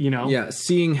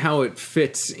seeing how it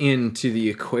fits into the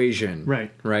equation,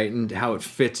 right, and how it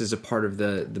fits as a part of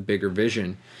the bigger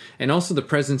vision. And also the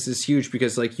presence is huge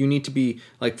because you need to be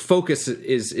focus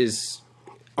is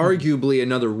arguably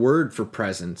another word for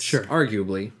presence. Sure.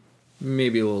 Arguably.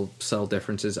 Maybe a little subtle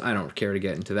differences. I don't care to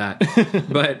get into that.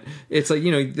 But it's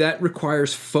that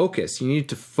requires focus. You need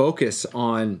to focus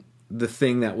on the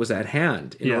thing that was at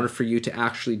hand in order for you to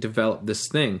actually develop this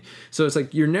thing. So it's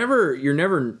you're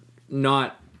never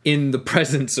not in the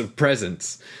presence of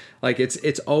presence.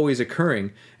 It's always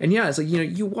occurring. And it's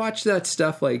you watch that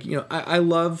stuff. I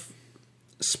love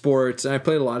sports, and I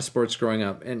played a lot of sports growing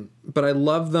up, but I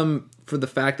love them for the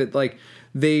fact that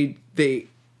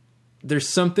there's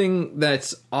something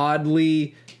that's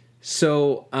oddly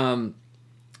so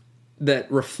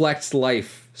that reflects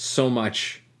life so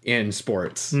much in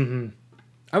sports.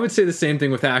 I would say the same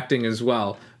thing with acting as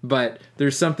well, but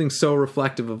there's something so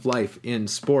reflective of life in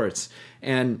sports.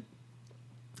 And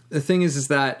the thing is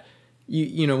that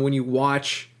you know, when you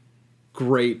watch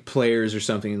great players or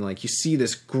something, and like you see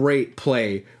this great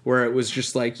play where it was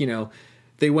just like, you know,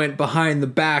 they went behind the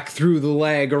back, through the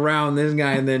leg, around this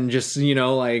guy, and then just, you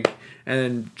know, like,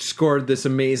 and scored this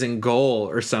amazing goal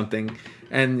or something,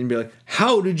 and you'd be like,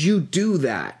 how did you do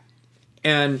that?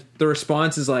 And the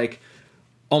response is like,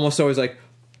 almost always like,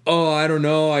 oh, I don't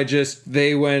know,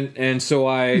 they went, and so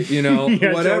I, you know,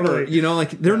 Yeah, whatever. totally. You know,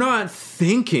 like, they're not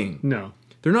thinking. No.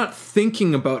 They're not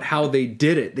thinking about how they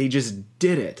did it. They just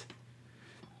did it.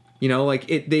 You know, like,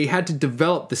 they had to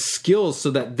develop the skills so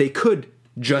that they could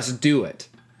just do it.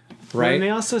 Right? And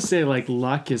they also say, like,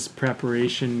 luck is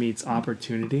preparation meets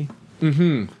opportunity.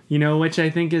 You know, which I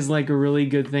think is, like, a really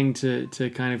good thing to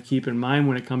kind of keep in mind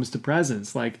when it comes to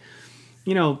presence. Like,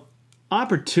 you know,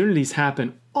 opportunities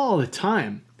happen all the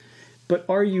time. But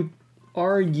are you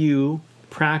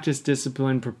practice,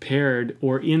 discipline, prepared,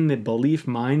 or in the belief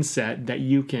mindset that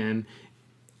you can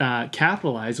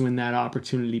capitalize when that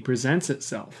opportunity presents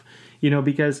itself? You know,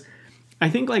 because I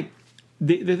think, like,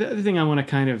 the other thing I want to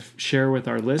kind of share with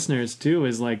our listeners too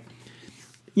is, like,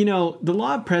 you know, the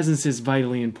law of presence is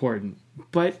vitally important,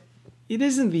 but it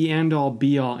isn't the end all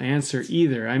be all answer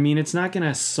either. I mean, it's not going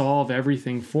to solve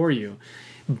everything for you,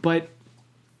 but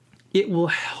it will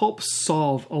help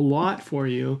solve a lot for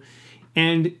you,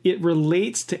 and it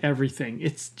relates to everything.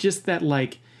 It's just that,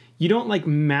 like, you don't, like,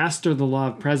 master the law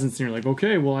of presence and you're like,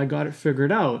 okay, well, I got it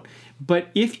figured out. But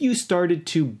if you started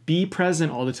to be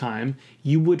present all the time,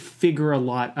 you would figure a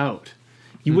lot out.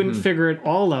 You wouldn't figure it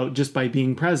all out just by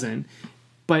being present,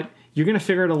 but you're going to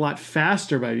figure it a lot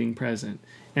faster by being present.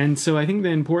 And so I think the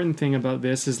important thing about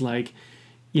this is, like,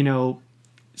 you know,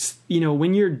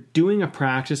 when you're doing a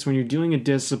practice, when you're doing a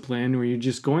discipline, or you're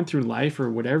just going through life or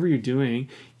whatever you're doing,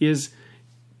 is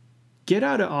get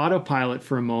out of autopilot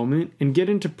for a moment and get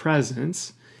into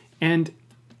presence. And,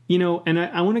 you know, and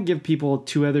I want to give people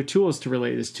two other tools to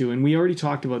relate this to. And we already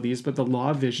talked about these, but the law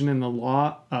of vision and the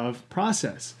law of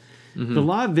process. The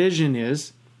law of vision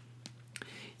is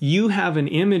you have an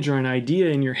image or an idea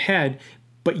in your head,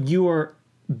 but you are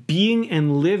being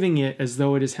and living it as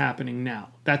though it is happening now.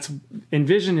 And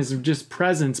vision is just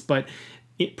presence, but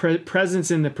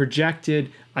presence in the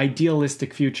projected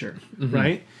idealistic future,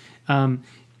 right?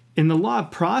 And the law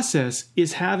of process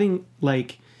is having,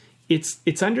 like,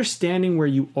 it's understanding where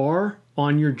you are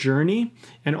on your journey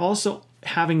and also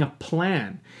having a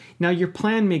plan. Now, your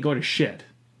plan may go to shit,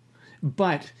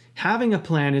 but having a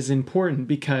plan is important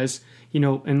because, you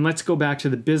know, and let's go back to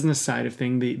the business side of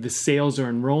thing, the sales or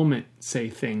enrollment, say,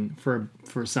 thing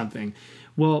for something.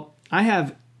 Well,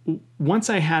 once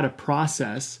I had a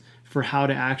process for how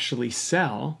to actually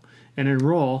sell and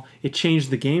enroll, it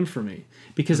changed the game for me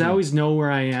because I always know where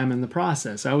I am in the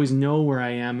process. I always know where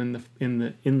I am in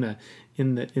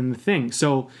the thing.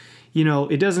 So, you know,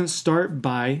 it doesn't start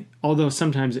by, although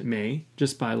sometimes it may,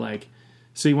 just by, like,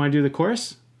 so you want to do the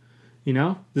course? You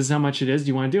know, this is how much it is. Do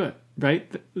you want to do it?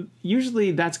 Right?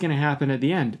 Usually that's going to happen at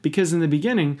the end, because in the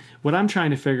beginning, what I'm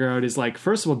trying to figure out is, like,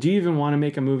 first of all, do you even want to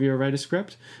make a movie or write a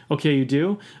script? Okay, you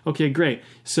do? Okay, great.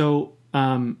 So,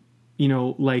 you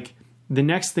know, like, the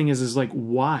next thing is like,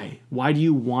 why? Why do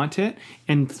you want it?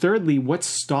 And thirdly, what's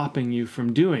stopping you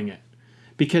from doing it?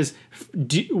 Because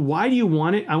why do you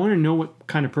want it? I want to know what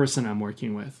kind of person I'm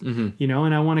working with, you know,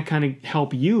 and I want to kind of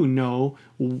help you know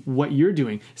what you're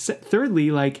doing.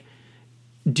 Thirdly, like,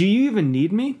 do you even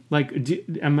need me? Like,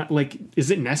 is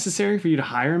it necessary for you to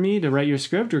hire me to write your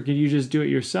script, or can you just do it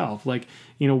yourself? Like,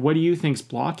 you know, what do you think's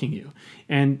blocking you?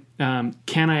 And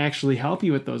can I actually help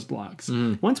you with those blocks?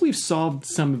 Once we've solved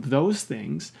some of those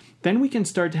things, then we can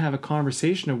start to have a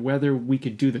conversation of whether we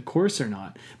could do the course or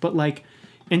not. But, like,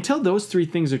 until those three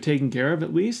things are taken care of,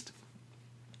 at least,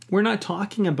 we're not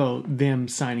talking about them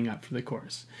signing up for the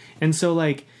course. And so,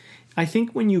 like, I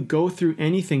think when you go through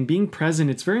anything, being present,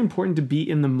 it's very important to be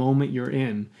in the moment you're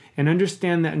in and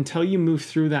understand that until you move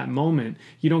through that moment,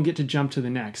 you don't get to jump to the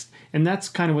next. And that's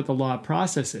kind of what the law of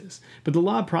process is. But the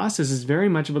law of process is very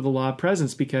much about the law of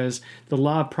presence, because the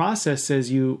law of process says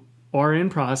you are in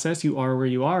process, you are where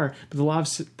you are. But the law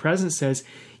of presence says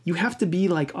you have to be,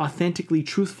 like, authentically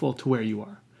truthful to where you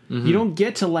are. You don't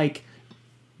get to, like,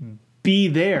 be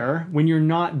there when you're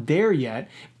not there yet.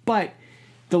 But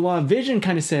the law of vision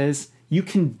kind of says you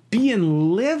can be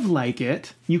and live like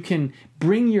it. You can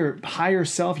bring your higher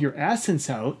self, your essence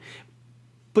out,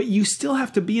 but you still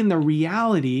have to be in the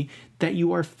reality that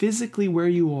you are physically where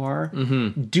you are,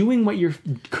 doing what you're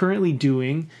currently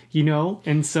doing, you know?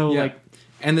 And so, like,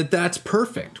 and that's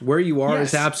perfect. Where you are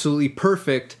is absolutely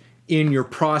perfect in your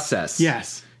process.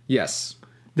 Yes. Yes.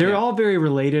 They're all very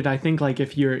related. I think, like,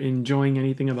 if you're enjoying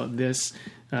anything about this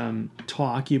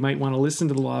talk, you might want to listen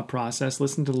to the law of process,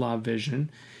 listen to the law of vision,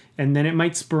 and then it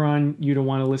might spur on you to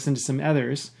want to listen to some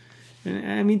others.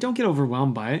 I mean, don't get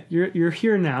overwhelmed by it. You're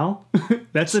here now.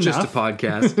 That's enough. Just a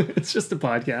podcast. It's just a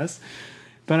podcast.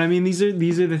 But I mean, these are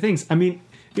the things. I mean,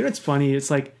 you know what's funny? It's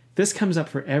like this comes up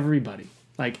for everybody.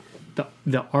 Like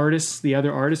the artists, the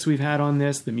other artists we've had on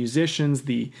this, the musicians,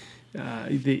 the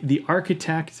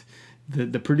architect,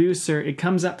 the producer. It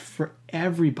comes up for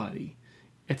everybody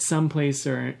at some place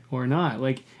or not.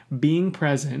 Like, being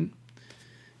present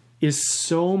is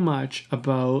so much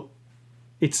about.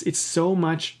 It's so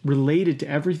much related to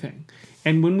everything.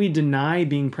 And when we deny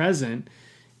being present,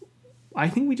 I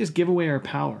think we just give away our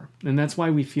power. And that's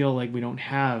why we feel like we don't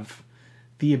have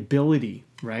the ability,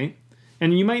 right?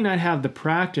 And you might not have the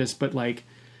practice, but like,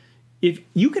 if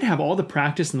you could have all the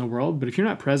practice in the world, but if you're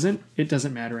not present, it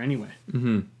doesn't matter anyway.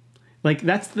 Mm-hmm. Like,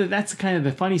 that's kind of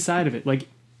the funny side of it. Like,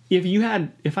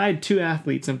 if I had two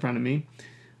athletes in front of me,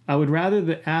 I would rather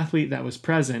the athlete that was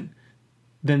present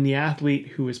than the athlete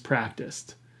who was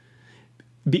practiced.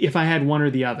 If I had one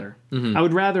or the other, I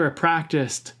would rather a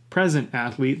practiced present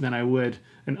athlete than I would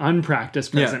an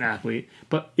unpracticed present athlete.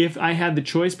 But if I had the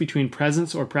choice between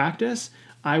presence or practice,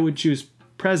 I would choose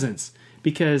presence,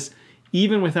 because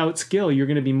even without skill, you're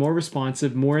going to be more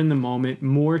responsive, more in the moment,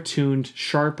 more tuned,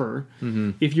 sharper.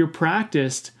 Mm-hmm. If you're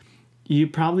practiced,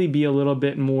 you'd probably be a little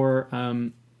bit more,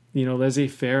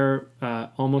 laissez-faire,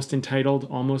 almost entitled,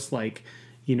 almost like,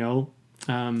 you'd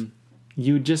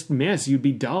just miss, you'd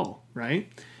be dull, right?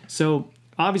 So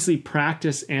obviously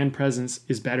practice and presence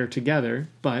is better together,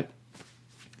 but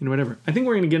whatever. I think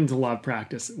we're going to get into a lot of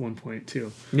practice at one point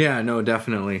too. Yeah, no,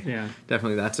 definitely. Yeah.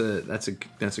 Definitely.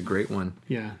 That's a great one.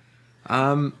 Yeah.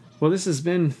 Well, this has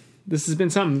been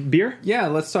something. Beer? Yeah,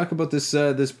 let's talk about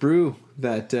this brew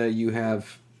that you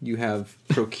have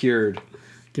procured.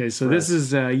 Okay, so this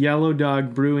is Yellow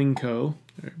Dog Brewing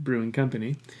Brewing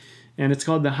Company, and it's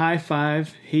called the High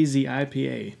Five Hazy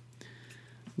IPA.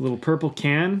 Little purple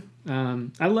can.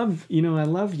 I love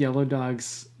Yellow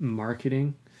Dog's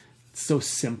marketing. It's so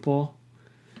simple,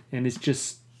 and it's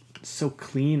just so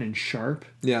clean and sharp.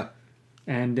 Yeah.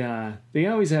 And they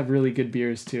always have really good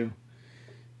beers too.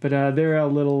 But they're a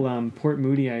little Port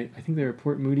Moody. I think they're a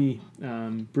Port Moody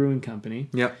brewing company.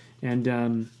 Yep. And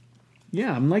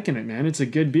I'm liking it, man. It's a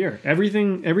good beer.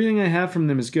 Everything I have from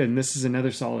them is good, and this is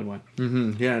another solid one.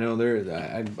 Mm-hmm. Yeah, no,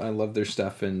 I love their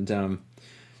stuff, and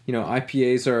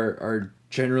IPAs are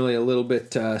generally a little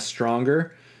bit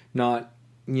stronger, not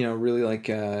really like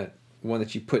one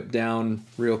that you put down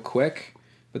real quick,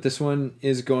 but this one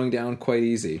is going down quite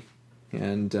easy,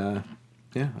 and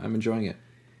I'm enjoying it.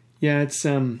 Yeah, it's I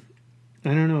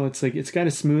don't know, it's like it's got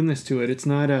a smoothness to it. It's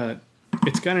got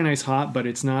a nice hop, but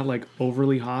it's not like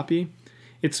overly hoppy.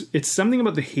 It's something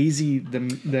about the hazy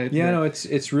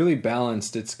it's really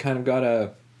balanced. It's kind of got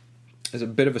there's a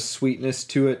bit of a sweetness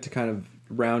to it to kind of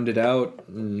round it out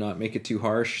and not make it too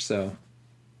harsh. So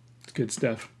it's good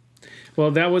stuff. Well,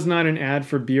 that was not an ad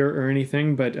for beer or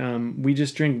anything, but we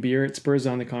just drink beer. It spurs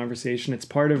on the conversation. It's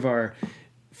part of our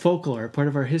folklore, part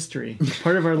of our history,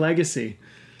 part of our legacy.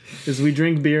 Is we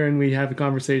drink beer and we have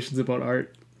conversations about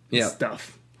art and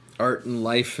stuff. Art and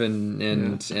life and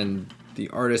the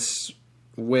artist's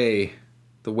way,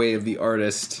 the way of the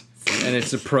artist and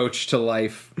its approach to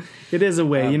life. It is a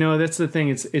way, that's the thing.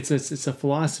 It's a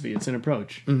philosophy. It's an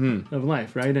approach of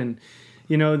life, right? And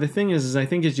the thing is I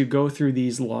think as you go through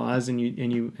these laws and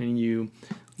you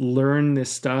learn this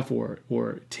stuff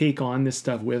or take on this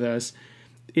stuff with us,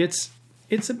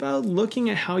 it's about looking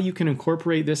at how you can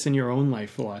incorporate this in your own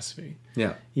life philosophy.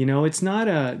 Yeah. It's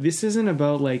not this isn't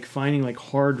about like finding like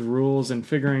hard rules and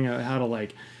figuring out how to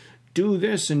like do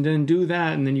this and then do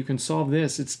that and then you can solve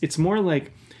this. It's more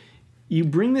like you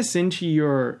bring this into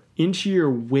your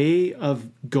way of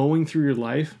going through your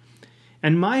life.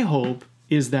 And my hope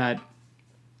is that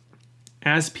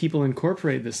as people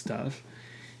incorporate this stuff,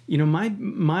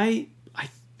 I'm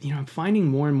finding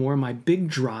more and more my big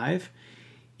drive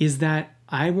is that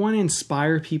I want to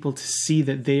inspire people to see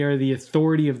that they are the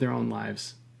authority of their own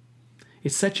lives.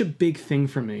 It's such a big thing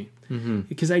for me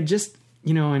because I just,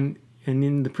 and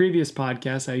in the previous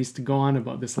podcast, I used to go on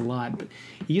about this a lot, but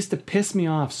it used to piss me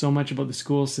off so much about the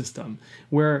school system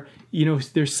where,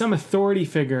 there's some authority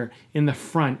figure in the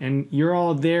front and you're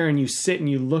all there and you sit and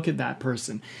you look at that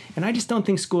person. And I just don't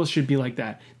think schools should be like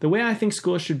that. The way I think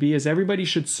schools should be is everybody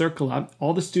should circle up.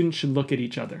 All the students should look at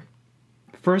each other.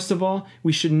 First of all,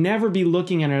 we should never be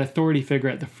looking at an authority figure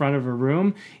at the front of a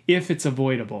room if it's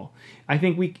avoidable. I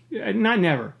think not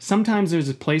never. Sometimes there's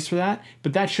a place for that,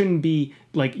 but that shouldn't be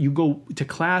like you go to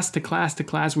class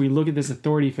where you look at this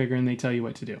authority figure and they tell you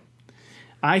what to do.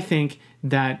 I think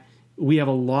that we have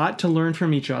a lot to learn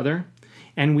from each other,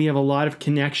 and we have a lot of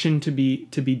connection to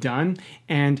be done.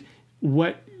 And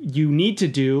what you need to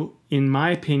do, in my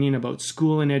opinion, about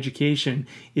school and education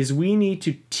is we need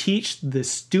to teach the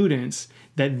students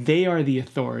that they are the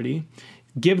authority,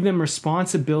 give them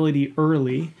responsibility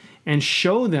early, and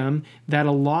show them that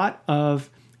a lot of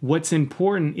what's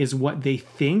important is what they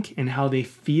think and how they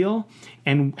feel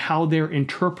and how they're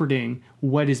interpreting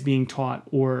what is being taught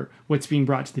or what's being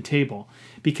brought to the table.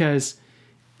 Because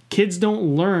kids don't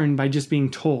learn by just being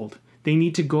told. They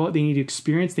need to go out, they need to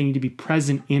experience, they need to be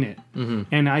present in it. Mm-hmm.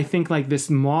 And I think like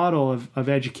this model of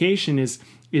education is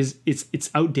it's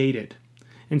outdated.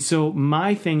 And so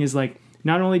my thing is like,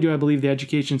 not only do I believe the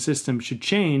education system should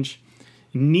change,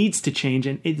 it needs to change,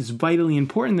 and it is vitally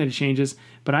important that it changes,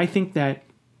 but I think that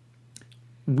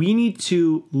we need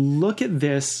to look at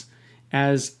this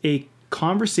as a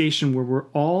conversation where we're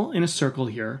all in a circle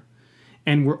here,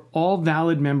 and we're all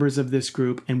valid members of this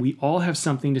group, and we all have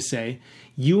something to say.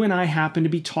 You and I happen to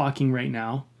be talking right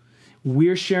now.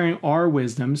 We're sharing our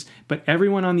wisdoms, but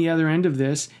everyone on the other end of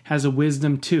this has a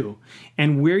wisdom too.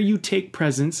 And where you take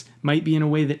presence might be in a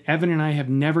way that Evan and I have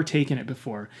never taken it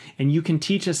before, and you can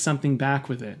teach us something back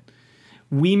with it.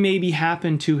 We maybe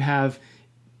happen to have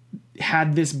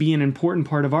had this be an important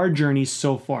part of our journey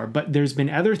so far, but there's been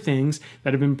other things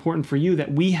that have been important for you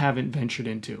that we haven't ventured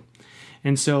into.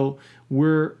 And so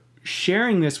we're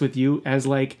sharing this with you as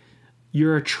like,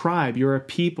 you're a tribe, you're a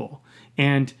people,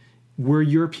 and we're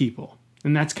your people.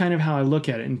 And that's kind of how I look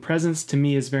at it. And presence to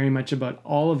me is very much about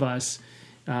all of us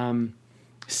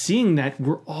seeing that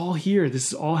we're all here. This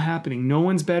is all happening. No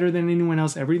one's better than anyone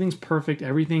else. Everything's perfect.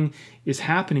 Everything is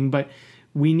happening. But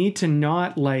we need to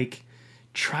not like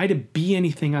try to be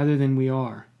anything other than we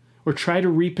are, or try to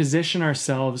reposition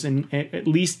ourselves and at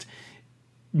least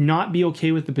not be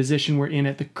okay with the position we're in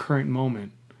at the current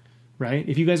moment, right?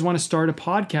 If you guys want to start a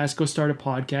podcast, go start a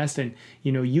podcast, and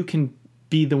you can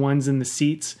be the ones in the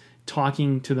seats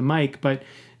talking to the mic. But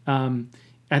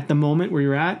at the moment where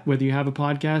you're at, whether you have a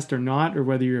podcast or not, or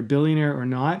whether you're a billionaire or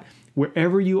not,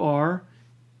 wherever you are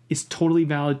is totally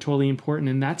valid, totally important.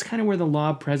 And that's kind of where the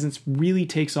law of presence really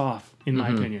takes off, in my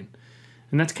opinion.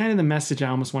 And that's kind of the message I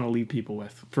almost want to leave people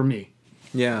with, for me.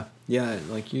 Yeah.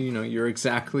 Like, you're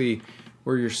exactly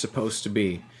where you're supposed to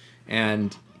be.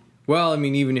 And, well, I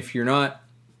mean, even if you're not,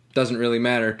 doesn't really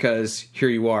matter, because here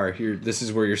you are. This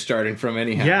is where you're starting from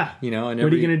anyhow. Yeah. And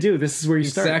what are you going to do? This is where you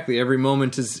start. Exactly. Every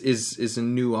moment is a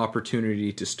new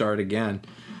opportunity to start again.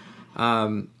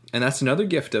 And that's another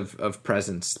gift of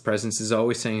presence. Presence is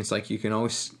always saying, it's like you can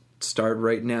always start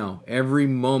right now. Every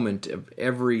moment of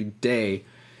every day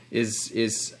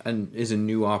is a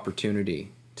new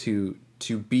opportunity to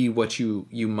be what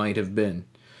you might have been.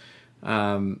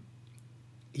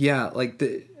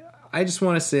 I just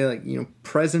want to say, like,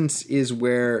 presence is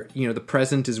where, the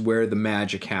present is where the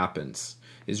magic happens,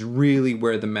 is really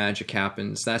where the magic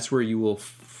happens. That's where you will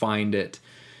find it.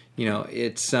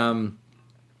 It's, and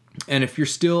if you're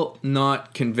still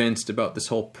not convinced about this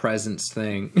whole presence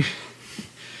thing,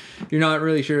 you're not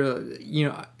really sure,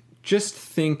 just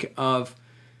think of,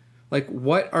 like,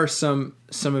 what are some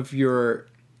of your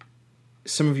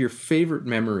favorite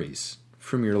memories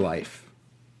from your life?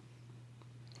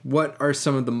 What are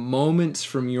some of the moments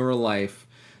from your life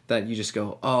that you just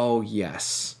go, oh,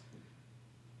 yes,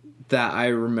 that I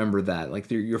remember that, like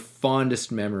your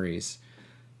fondest memories?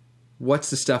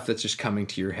 What's the stuff that's just coming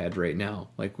to your head right now?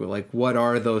 Like what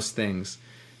are those things?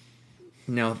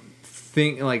 Now,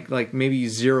 think like maybe you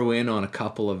zero in on a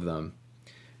couple of them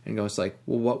and go, it's like,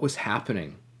 well, what was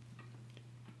happening?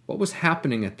 What was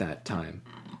happening at that time?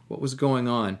 What was going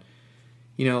on?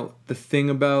 The thing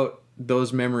about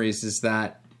those memories is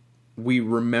that we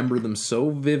remember them so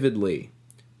vividly.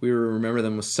 We remember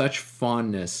them with such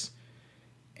fondness.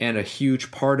 And a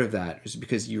huge part of that is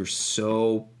because you're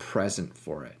so present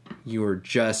for it. You are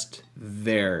just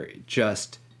there,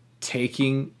 just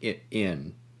taking it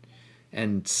in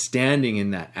and standing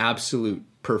in that absolute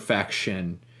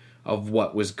perfection of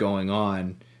what was going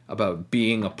on, about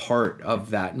being a part of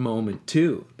that moment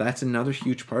too. That's another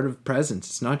huge part of presence.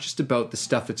 It's not just about the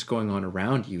stuff that's going on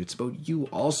around you. It's about you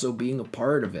also being a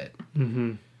part of it.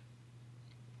 Mm-hmm.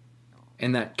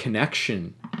 And that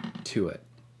connection to it.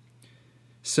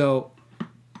 So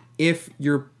if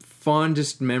your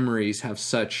fondest memories have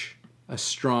such a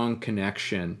strong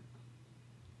connection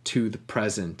to the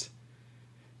present,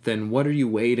 then what are you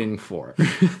waiting for?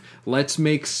 Let's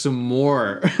make some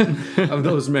more of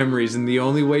those memories. And the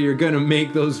only way you're going to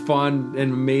make those fond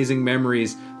and amazing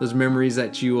memories, those memories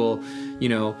that you will,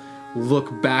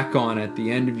 look back on at the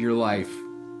end of your life,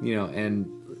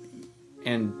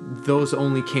 and those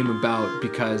only came about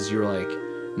because you're like,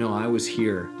 no, I was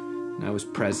here and I was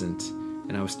present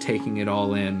and I was taking it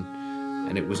all in,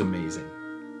 and it was amazing.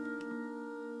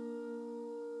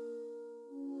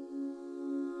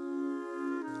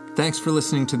 Thanks for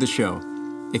listening to the show.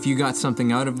 If you got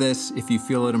something out of this, if you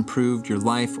feel it improved your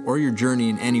life or your journey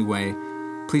in any way,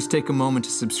 please take a moment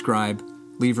to subscribe,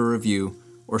 leave a review,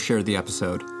 or share the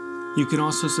episode. You can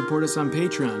also support us on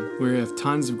Patreon, where we have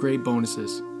tons of great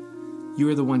bonuses. You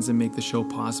are the ones that make the show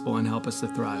possible and help us to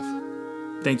thrive.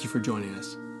 Thank you for joining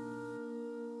us.